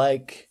 It's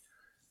like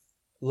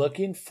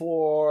looking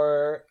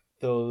for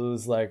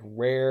those like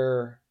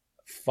rare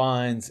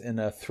finds in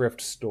a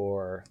thrift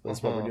store.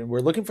 That's what we're doing. We're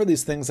looking for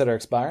these things that are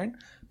expiring,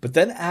 but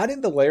then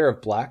adding the layer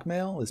of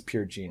blackmail is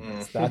pure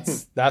genius.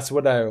 That's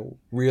what I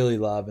really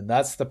love, and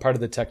that's the part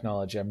of the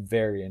technology I'm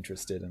very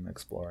interested in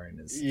exploring.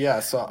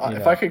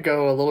 If I could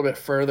go a little bit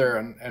further,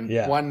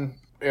 and one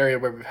area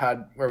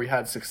where we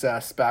had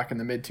success back in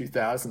the mid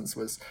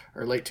 2000s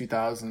or late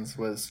 2000s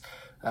was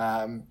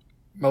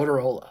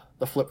Motorola,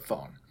 the flip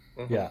phone.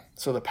 Yeah.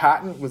 So the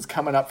patent was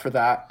coming up for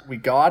that. We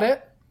got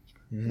it,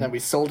 and then we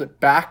sold it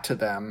back to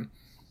them,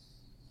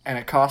 and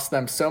it cost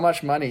them so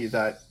much money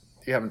that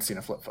you haven't seen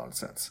a flip phone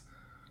since.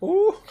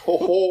 Ooh.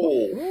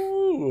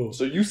 Oh.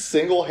 So you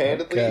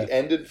single-handedly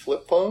ended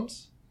flip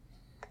phones?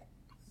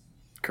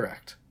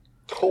 Correct.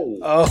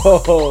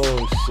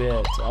 Oh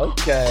shit.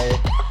 Okay.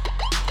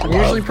 I'm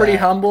usually pretty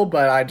humble,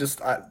 but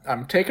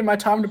I'm taking my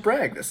time to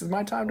brag. This is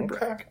my time to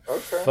brag.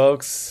 Okay.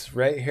 Folks,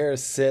 right here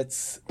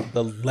sits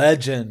the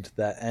legend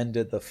that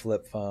ended the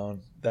flip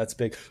phone. That's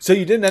big. So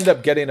you didn't end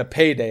up getting a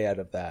payday out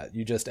of that.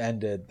 You just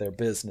ended their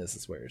business,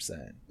 is what you're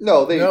saying.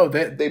 No, they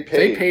paid.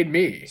 They paid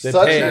me.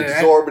 Such an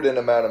exorbitant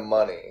amount of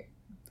money.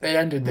 They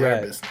ended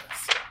their business.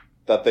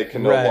 That they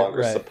can no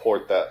longer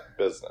support that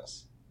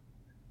business.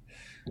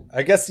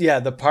 I guess,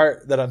 the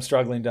part that I'm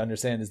struggling to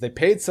understand is they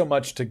paid so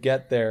much to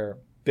get their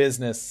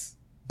business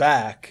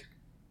back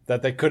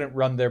that they couldn't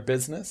run their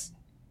business.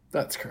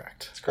 That's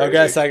correct. I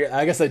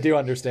guess I do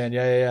understand.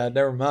 Yeah.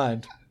 Never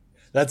mind.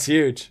 That's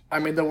huge. I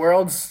mean, the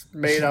world's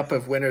made up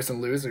of winners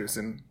and losers,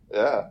 and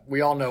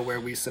we all know where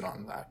we sit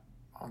on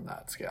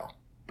that scale.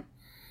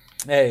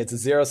 Hey, it's a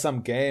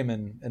zero-sum game,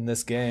 and in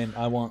this game,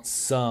 I want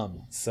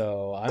some.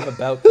 So I'm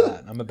about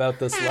that. I'm about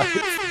this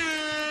life.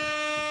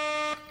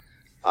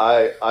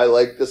 I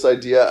like this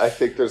idea. I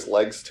think there's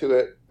legs to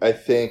it. I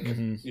think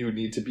you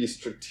need to be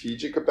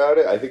strategic about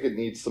it. I think it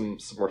needs some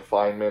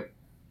refinement,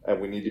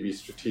 and we need to be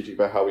strategic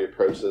about how we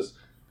approach this.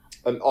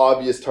 An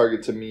obvious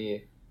target to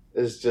me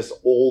is just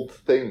old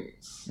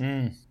things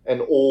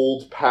and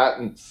old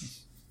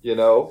patents,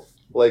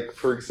 Like,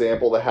 for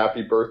example, the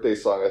Happy Birthday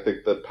song, I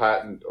think the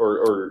patent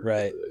or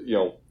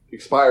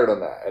expired on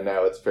that, and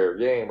now it's fair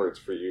game or it's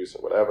for use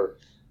or whatever.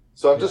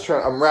 So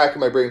I'm racking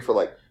my brain for,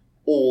 like,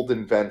 old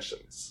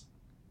inventions.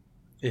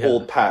 Yeah.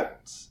 Old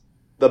patents,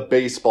 the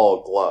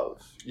baseball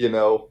glove, in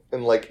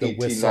like the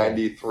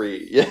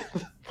 1893,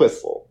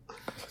 whistle,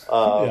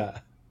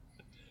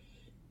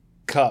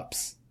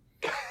 cups,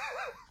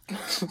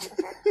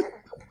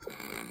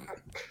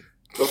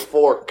 the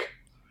fork,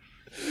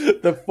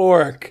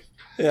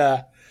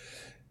 yeah.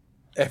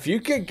 If you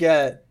could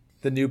get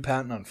the new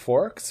patent on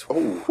forks, how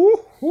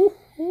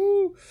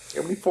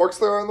many forks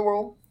there are in the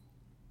world?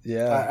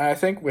 Yeah, I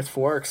think with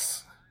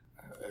forks,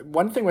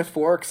 one thing with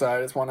forks,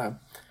 I just want to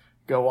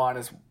go on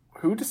is,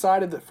 who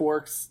decided that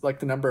forks, like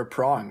the number of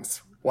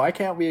prongs, why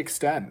can't we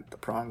extend the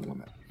prong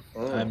limit?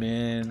 I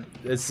mean,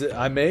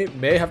 I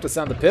may have to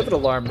sound the pivot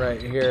alarm right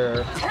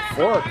here.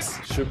 Forks,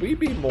 should we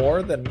be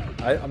more than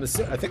I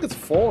think it's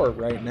 4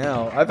 right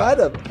now. I've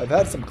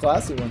had some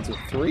classy ones with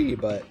 3,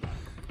 but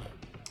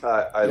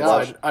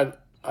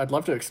I'd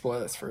love to explore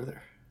this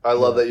further. I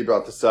love that you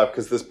brought this up,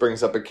 because this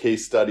brings up a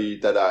case study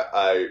that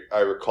I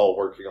recall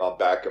working on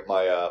back at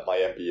my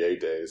MBA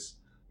days,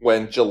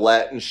 when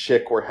Gillette and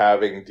Schick were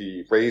having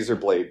the razor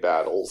blade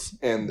battles,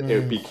 and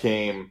it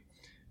became,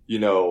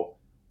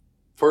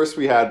 first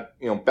we had,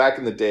 back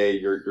in the day,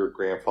 your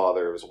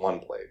grandfather was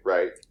 1 blade,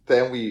 right?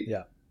 Then we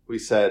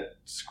said,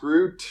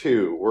 screw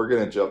 2, we're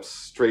going to jump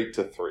straight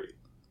to 3.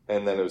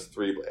 And then it was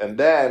 3. And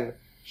then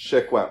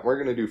Schick went, we're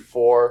going to do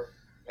 4.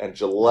 And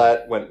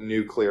Gillette went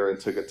nuclear and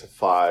took it to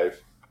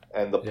 5.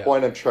 And the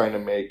point I'm trying to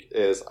make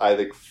is, I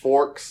think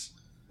forks,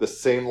 the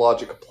same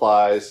logic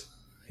applies.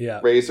 Yeah.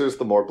 Razors,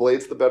 the more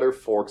blades, the better.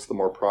 Forks, the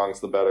more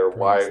prongs, the better.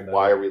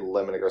 Why are we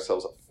limiting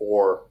ourselves at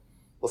 4?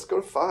 Let's go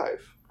to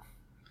 5.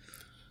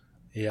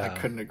 Yeah, I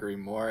couldn't agree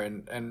more.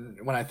 And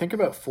when I think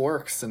about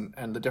forks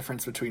and the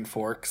difference between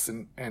forks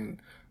and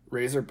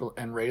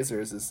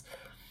razors is,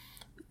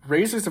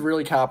 razors have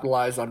really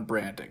capitalized on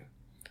branding.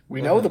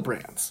 We know the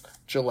brands.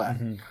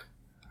 Gillette.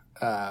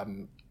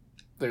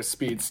 There's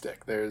Speed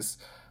Stick. There's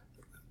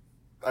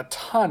a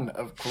ton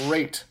of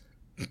great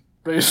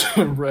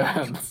razor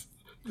brands.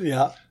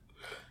 Yeah.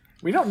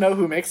 We don't know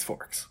who makes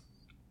forks.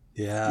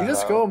 Yeah. You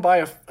just go and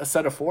buy a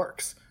set of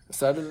forks. A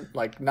set of,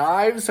 like,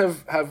 knives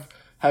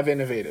have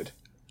innovated.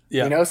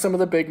 Yeah. Some of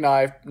the big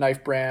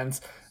knife brands.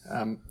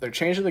 They're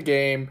changing the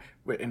game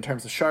in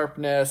terms of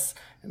sharpness,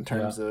 in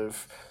terms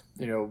of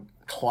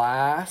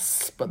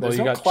class, but there's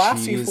no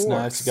classy cheese forks.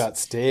 Knives, you got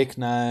steak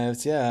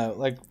knives,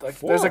 like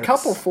there's a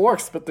couple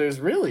forks, but there's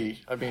really,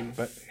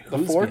 but the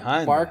fork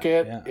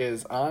market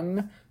is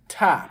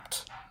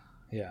untapped.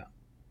 Yeah,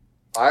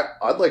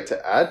 I'd like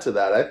to add to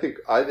that. I think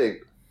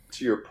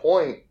to your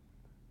point,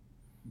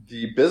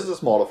 the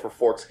business model for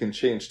forks can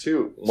change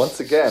too.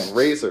 Once again,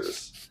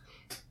 razors.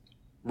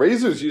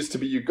 Razors used to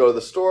be, you go to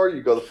the store,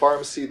 you go to the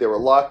pharmacy, they were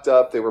locked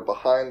up, they were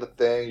behind the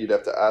thing, you'd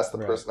have to ask the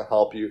person to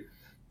help you.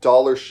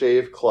 Dollar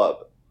Shave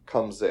Club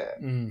comes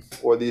in,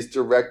 or these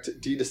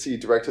D2C,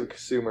 direct to the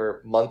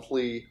consumer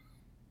monthly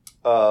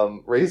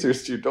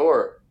razors to your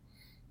door.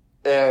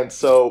 And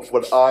so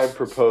what I'm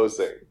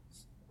proposing,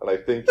 and I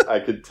think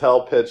I could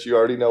tell, Pitch, you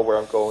already know where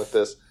I'm going with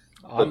this,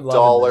 the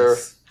Dollar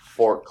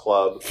Fork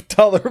Club.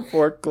 Dollar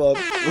Fork Club.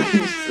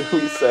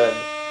 We send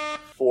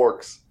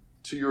forks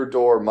to your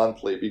door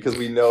monthly because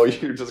we know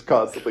you're just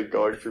constantly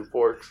going through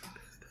forks.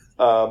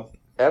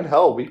 And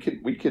hell, we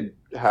could be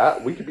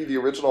the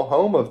original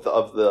home of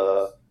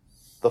the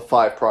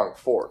 5-pronged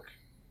fork.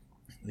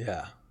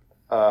 Yeah,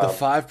 the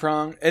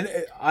 5-prong, and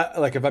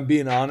if I'm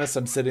being honest,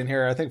 I'm sitting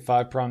here. I think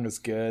 5-prong is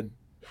good,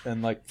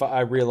 and I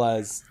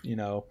realize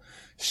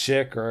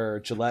Schick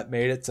or Gillette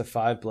made it to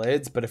 5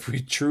 blades, but if we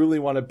truly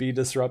want to be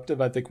disruptive,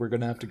 I think we're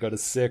going to have to go to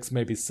 6,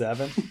 maybe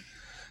 7.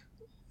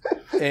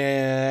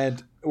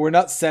 And we're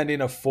not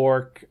sending a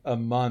fork a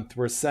month;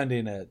 we're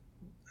sending it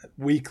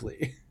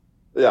weekly.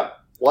 Yeah.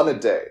 1 a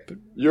day.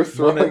 You're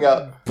throwing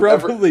out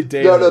probably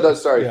daily. No.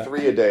 Sorry,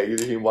 3 a day.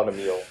 You want a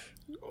meal.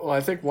 Well, I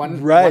think one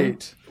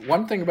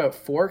thing about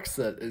forks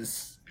that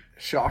is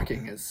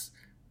shocking is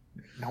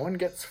no one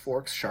gets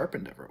forks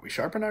sharpened ever. We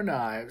sharpen our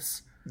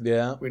knives.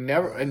 Yeah. We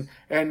never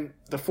and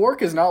the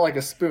fork is not like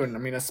a spoon. I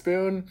mean, a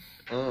spoon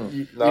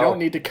you don't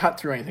need to cut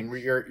through anything.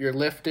 You're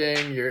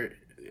lifting.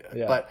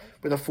 But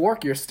with a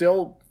fork, you're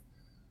still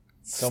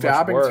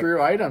stabbing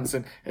through items,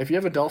 and if you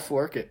have a dull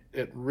fork,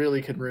 it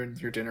really can ruin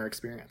your dinner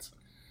experience.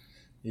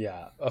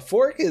 Yeah, a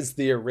fork is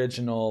the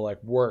original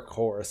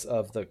workhorse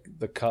of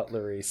the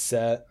cutlery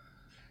set.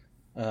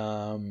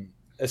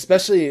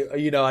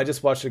 Especially, I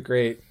just watched a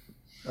great,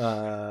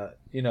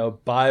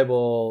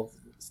 Bible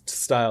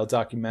style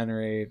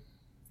documentary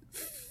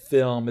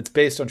film. It's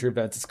based on true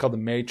events. It's called The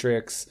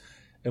Matrix.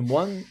 And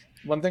one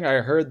thing I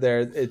heard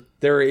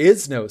there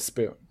is no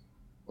spoon.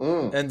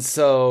 And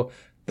so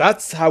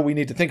that's how we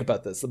need to think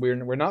about this.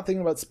 We're not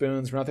thinking about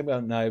spoons. We're not thinking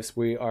about knives.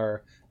 We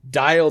are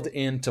dialed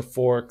into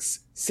forks,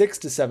 6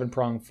 to 7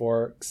 prong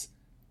forks,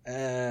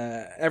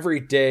 every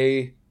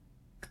day,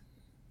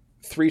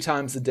 3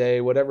 times a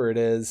day, whatever it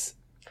is.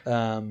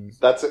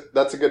 That's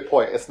a good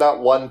point. It's not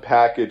one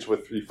package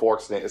with 3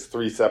 forks in it. It's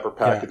 3 separate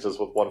packages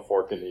with 1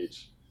 fork in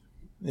each.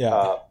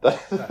 Yeah,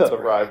 that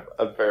arrive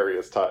at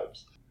various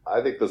times.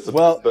 I think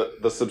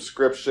the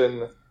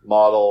subscription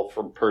model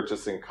for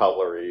purchasing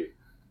cutlery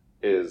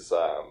is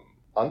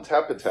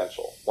untapped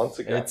potential. Once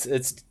again,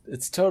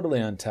 it's totally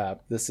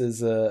untapped. This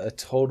is a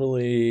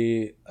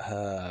totally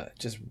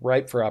just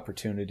ripe for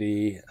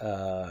opportunity.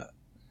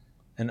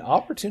 An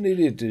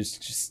opportunity to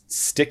just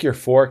stick your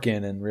fork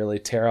in and really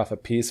tear off a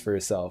piece for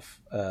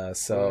yourself.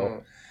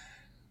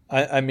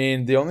 I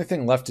mean, the only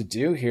thing left to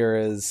do here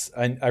is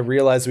I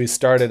realize we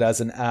started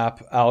as an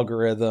app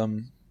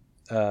algorithm.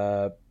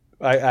 I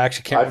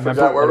actually can't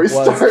remember where we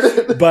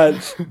started,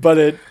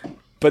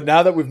 but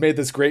now that we've made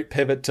this great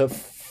pivot to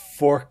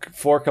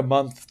fork a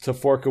month to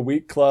fork a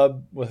week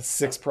club with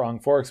 6-prong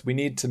forks, we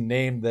need to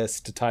name this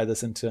to tie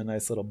this into a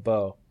nice little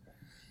bow.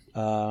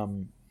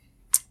 Fork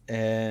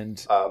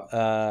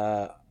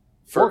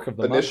of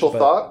the initial month,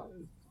 thought.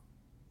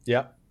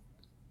 Yeah.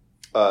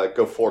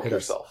 Go fork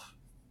yourself.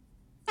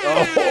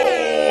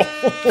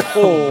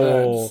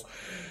 Oh,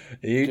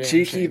 you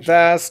cheeky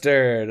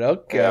bastard.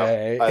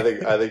 Okay. Yeah, I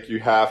think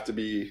we have to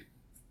be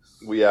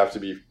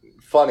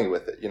funny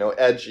with it,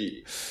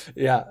 edgy.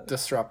 Yeah.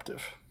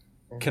 Disruptive.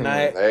 Can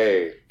I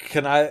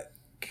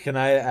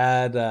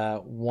add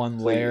one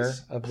layer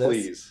of this?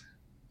 Please.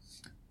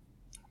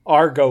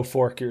 Argo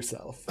fork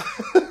yourself.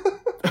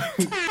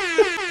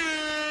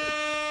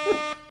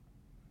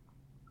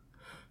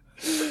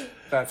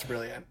 That's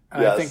brilliant.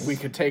 Yes. I think we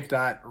could take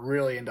that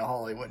really into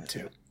Hollywood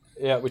too.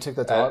 Yeah, we take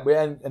that to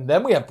Hollywood. And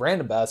then we have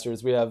brand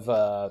ambassadors. We have,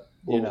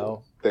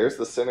 there's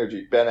the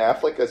synergy. Ben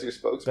Affleck as your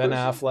spokesperson. Ben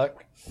Affleck.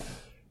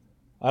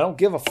 I don't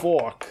give a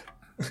fork.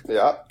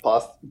 Yeah,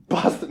 Boston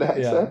accent.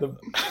 Yeah, the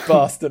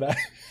Boston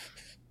accent.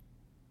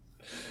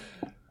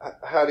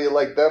 How do you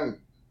like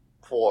them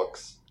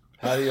forks?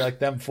 How do you like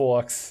them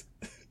forks?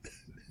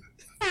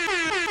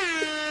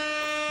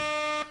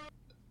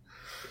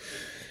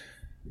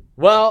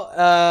 Well,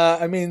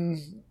 I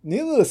mean,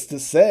 needless to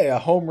say, a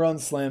home run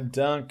slam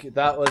dunk.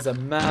 That was a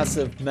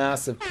massive,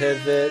 massive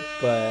pivot,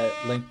 but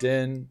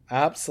LinkedIn,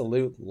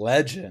 absolute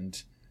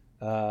legend.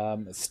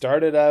 It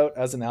started out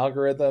as an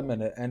algorithm,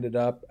 and it ended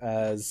up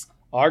as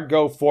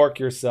Argo fork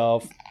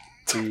yourself,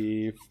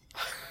 the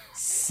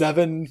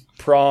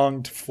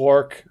 7-pronged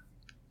fork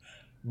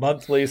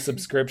monthly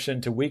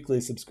subscription to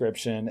weekly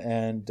subscription.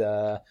 And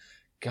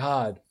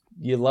God,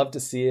 you love to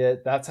see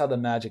it. That's how the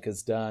magic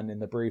is done in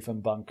the Brief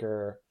and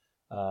Bunker.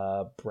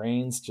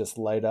 Brains just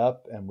light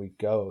up and we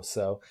go.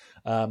 So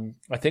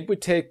I think we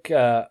take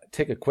a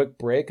quick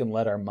break and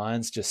let our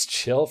minds just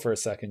chill for a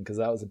second, because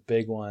that was a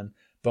big one.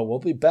 But we'll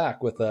be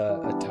back with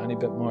a tiny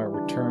bit more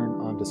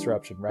Return on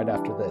Disruption right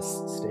after this.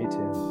 Stay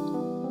tuned.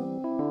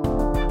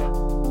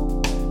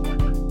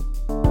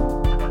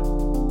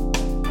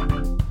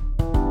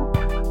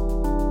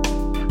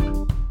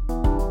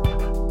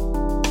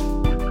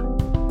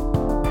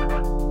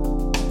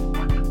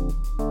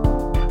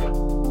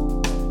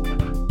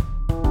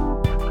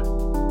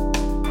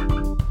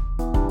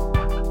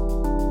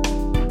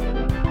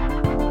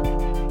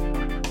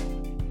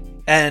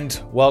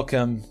 And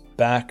welcome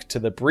back to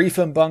the Brief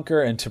and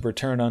Bunker and to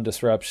Return on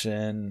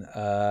Disruption.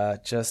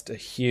 Just a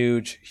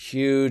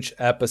huge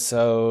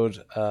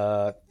episode.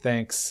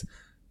 Thanks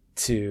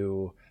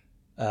to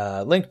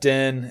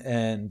LinkedIn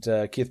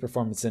and Keith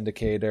Performance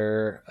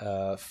Indicator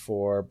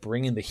for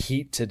bringing the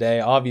heat today.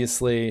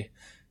 Obviously,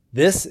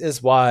 this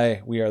is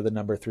why we are the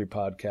number 3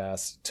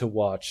 podcast to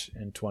watch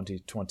in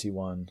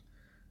 2021.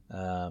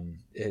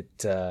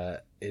 It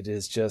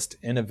is just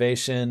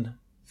innovation,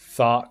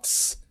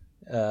 thoughts,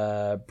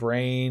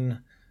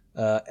 brain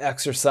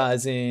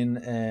exercising,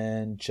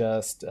 and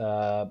just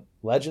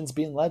legends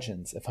being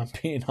legends, if I'm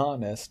being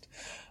honest.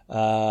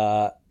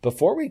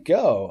 Before we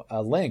go,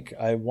 Link,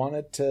 I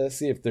wanted to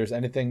see if there's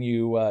anything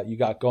you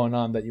got going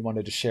on that you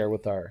wanted to share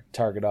with our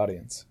target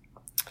audience.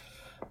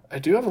 I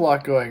do have a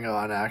lot going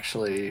on,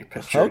 actually,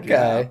 pictured. Okay.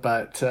 Yeah,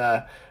 but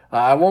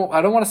I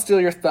don't want to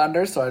steal your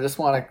thunder, so I just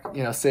want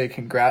to say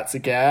congrats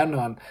again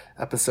on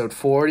episode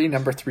 40,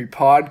 number 3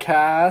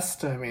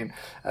 podcast. I mean,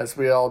 as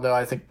we all know,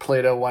 I think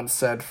Plato once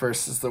said,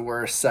 first is the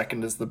worst,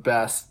 second is the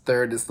best,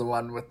 third is the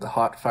one with the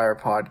hot fire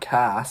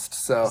podcast.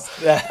 So,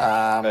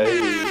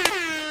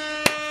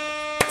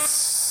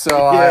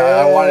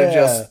 I want to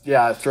just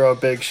throw a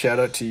big shout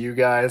out to you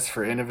guys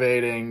for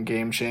innovating,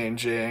 game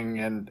changing,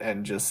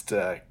 and just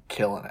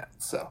killing it.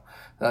 So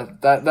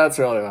that's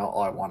really all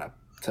I want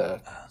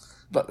to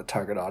let the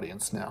target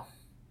audience know.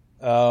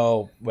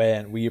 Oh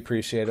man, we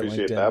appreciate it,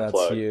 LinkedIn. That's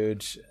plug.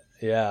 Huge.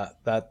 Yeah,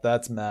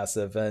 that's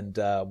massive. And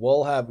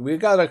we've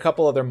got a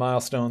couple other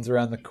milestones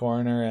around the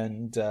corner,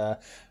 and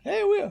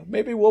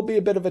maybe we'll be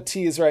a bit of a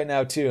tease right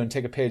now too, and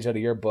take a page out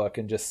of your book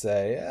and just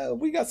say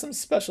we got some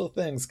special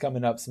things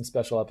coming up, some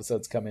special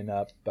episodes coming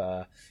up,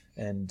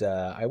 and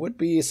I would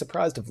be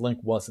surprised if Link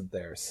wasn't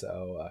there.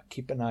 So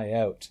keep an eye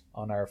out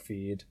on our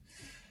feed.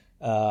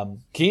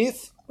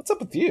 Keith, what's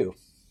up with you?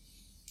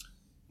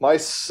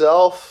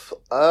 Myself,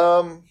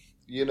 actually,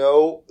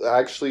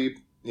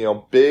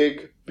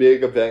 big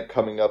event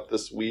coming up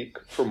this week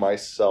for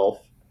myself,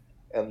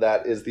 and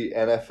that is the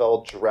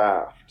NFL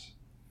Draft.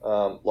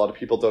 A lot of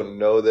people don't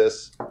know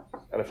this.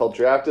 NFL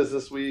Draft is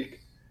this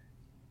week.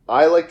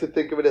 I like to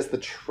think of it as the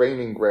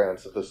training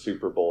grounds of the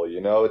Super Bowl.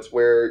 It's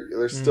where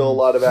there's still a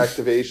lot of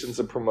activations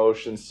and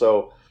promotions,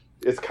 so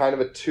it's kind of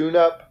a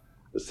tune-up.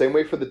 The same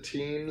way for the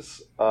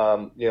teams.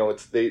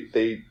 It's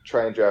they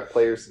try and draft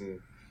players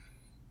and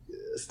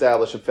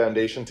establish a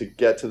foundation to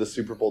get to the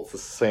Super Bowl. It's the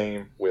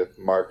same with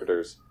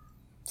marketers.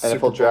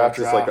 NFL Draft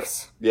is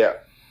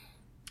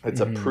it's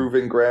a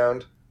proving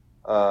ground.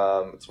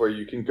 It's where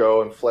you can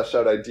go and flesh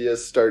out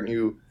ideas, start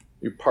new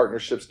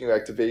partnerships, new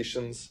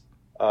activations,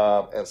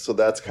 and so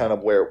that's kind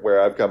of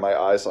where I've got my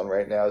eyes on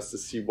right now, is to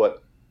see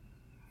what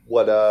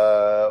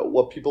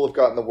people have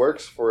got in the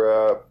works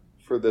for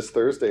this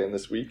Thursday and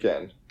this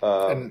weekend.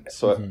 I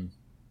guess I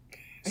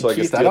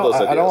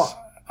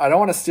don't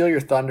want to steal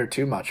your thunder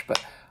too much,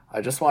 but I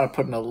just want to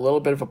put in a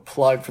little bit of a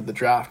plug for the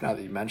draft now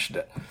that you mentioned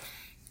it.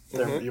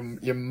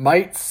 You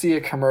might see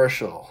a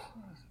commercial.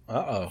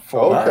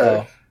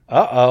 For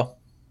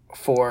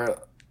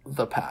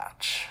the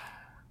patch.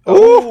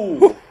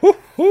 Ooh.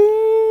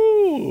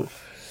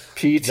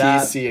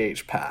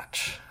 PTCH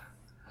patch.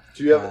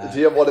 Do you have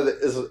one of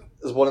the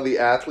is one of the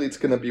athletes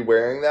going to be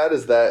wearing that?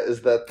 Is that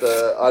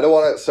the? I don't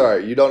want to.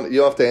 Sorry, you don't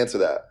have to answer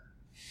that.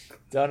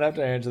 Don't have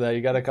to answer that. You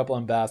got a couple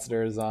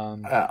ambassadors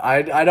on.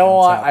 I don't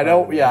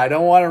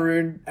want to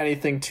ruin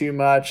anything too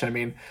much. I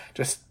mean,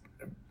 just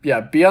be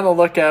on the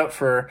lookout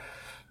for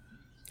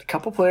a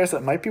couple players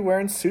that might be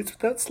wearing suits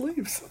without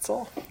sleeves. That's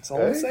all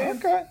I'm saying.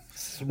 Okay.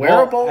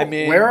 Wearable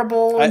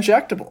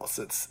injectables.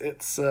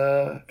 It's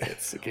a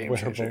game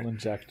changer. Wearable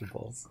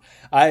injectables.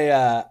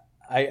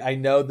 I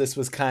know this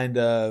was kind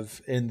of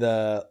in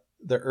the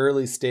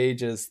early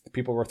stages.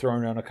 People were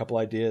throwing around a couple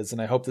ideas,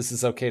 and I hope this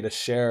is okay to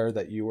share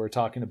that you were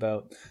talking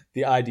about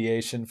the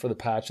ideation for the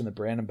patch and the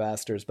brand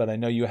ambassadors. But I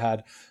know you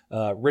had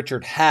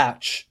Richard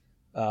Hatch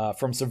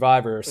from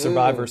Survivor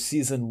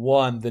Season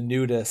 1, the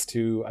nudist,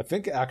 who I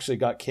think actually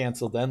got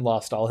canceled and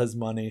lost all his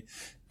money.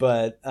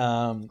 But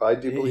I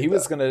do believe he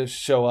was going to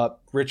show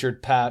up,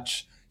 Richard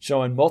Patch,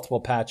 showing multiple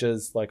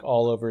patches like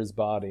all over his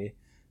body.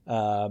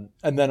 And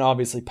then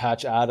obviously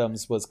Patch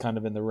Adams was kind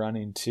of in the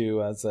running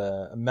too as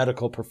a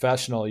medical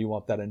professional. You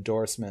want that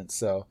endorsement.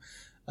 So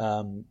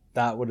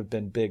that would have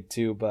been big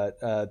too. But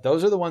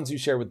those are the ones you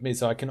shared with me,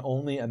 so I can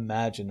only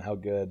imagine how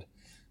good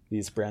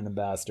these brand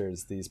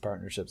ambassadors, these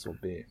partnerships will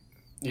be.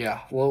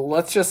 Yeah, well,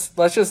 let's just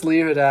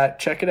leave it at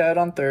check it out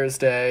on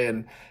Thursday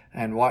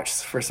and watch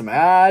for some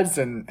ads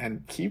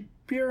and keep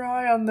your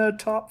eye on the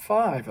top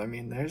 5. I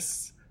mean,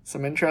 there's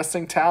some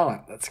interesting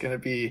talent that's going to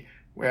be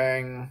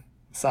wearing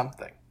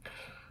something.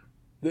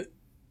 The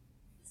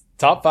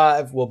top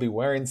 5 will be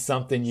wearing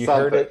something. You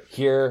heard it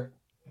here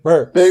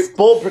first. Big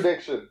bold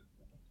prediction.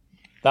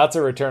 That's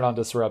a Return on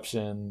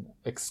Disruption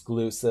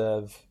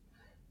exclusive.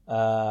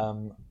 I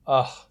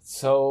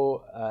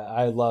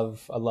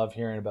love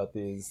hearing about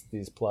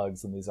these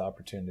plugs and these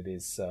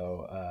opportunities.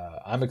 So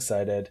I'm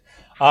excited.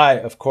 I,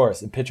 of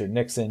course, am Pitcher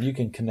Nixon. You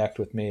can connect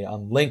with me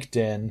on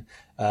LinkedIn.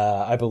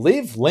 I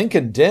believe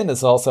Lincoln Din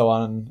is also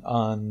on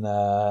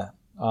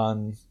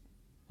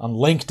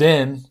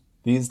LinkedIn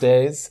these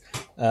days.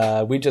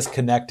 We just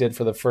connected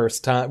for the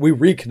first time. We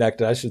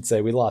reconnected, I should say.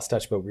 We lost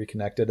touch, but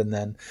reconnected. And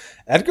then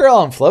Edgar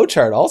Allan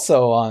Flowchart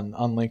also on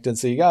LinkedIn.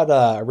 So you got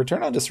a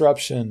Return on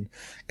Disruption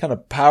kind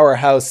of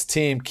powerhouse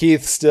team.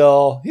 Keith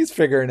he's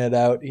figuring it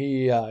out.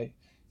 He's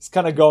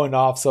kind of going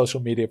off social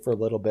media for a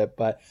little bit,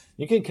 but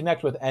you can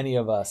connect with any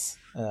of us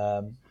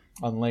on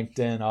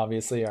LinkedIn,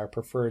 obviously our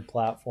preferred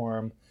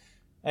platform.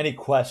 Any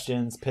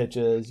questions,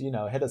 pitches,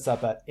 hit us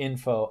up at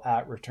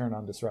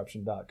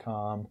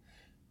info@returnondisruption.com.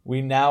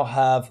 We now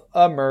have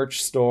a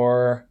merch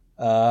store.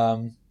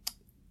 Gonna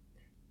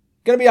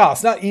be awesome.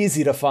 It's not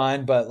easy to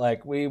find,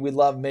 but we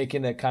love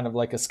making it kind of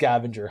like a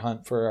scavenger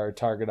hunt for our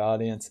target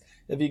audience.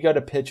 If you go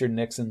to Pitcher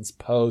Nixon's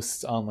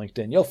posts on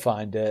LinkedIn, you'll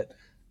find it.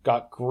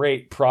 Got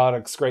great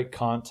products, great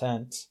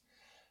content.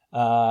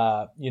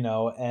 There's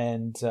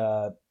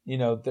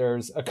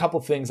a couple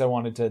things I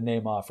wanted to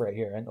name off right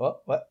here. And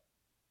what?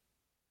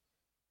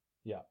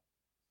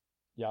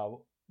 Yeah,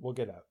 we'll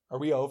get out. Are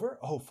we over?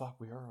 Oh fuck,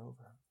 we are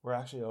over. We're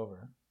actually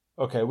over.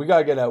 Okay, we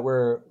gotta get out.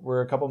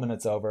 We're a couple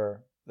minutes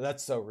over.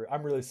 That's so rude.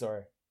 I'm really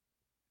sorry.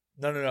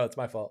 No, it's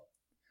my fault.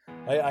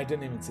 I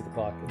didn't even see the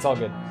clock. It's all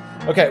good.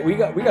 Okay, we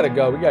gotta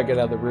go. We gotta get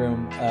out of the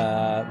room.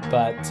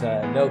 But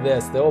know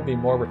this: there will be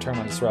more Return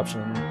on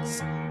Disruptions.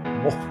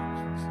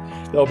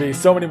 There'll be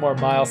so many more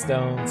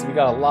milestones. We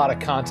got a lot of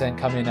content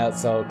coming out,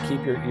 so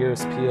keep your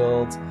ears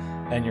peeled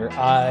and your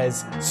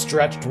eyes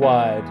stretched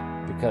wide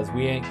because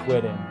we ain't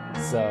quitting.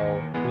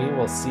 So we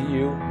will see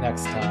you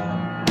next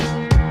time.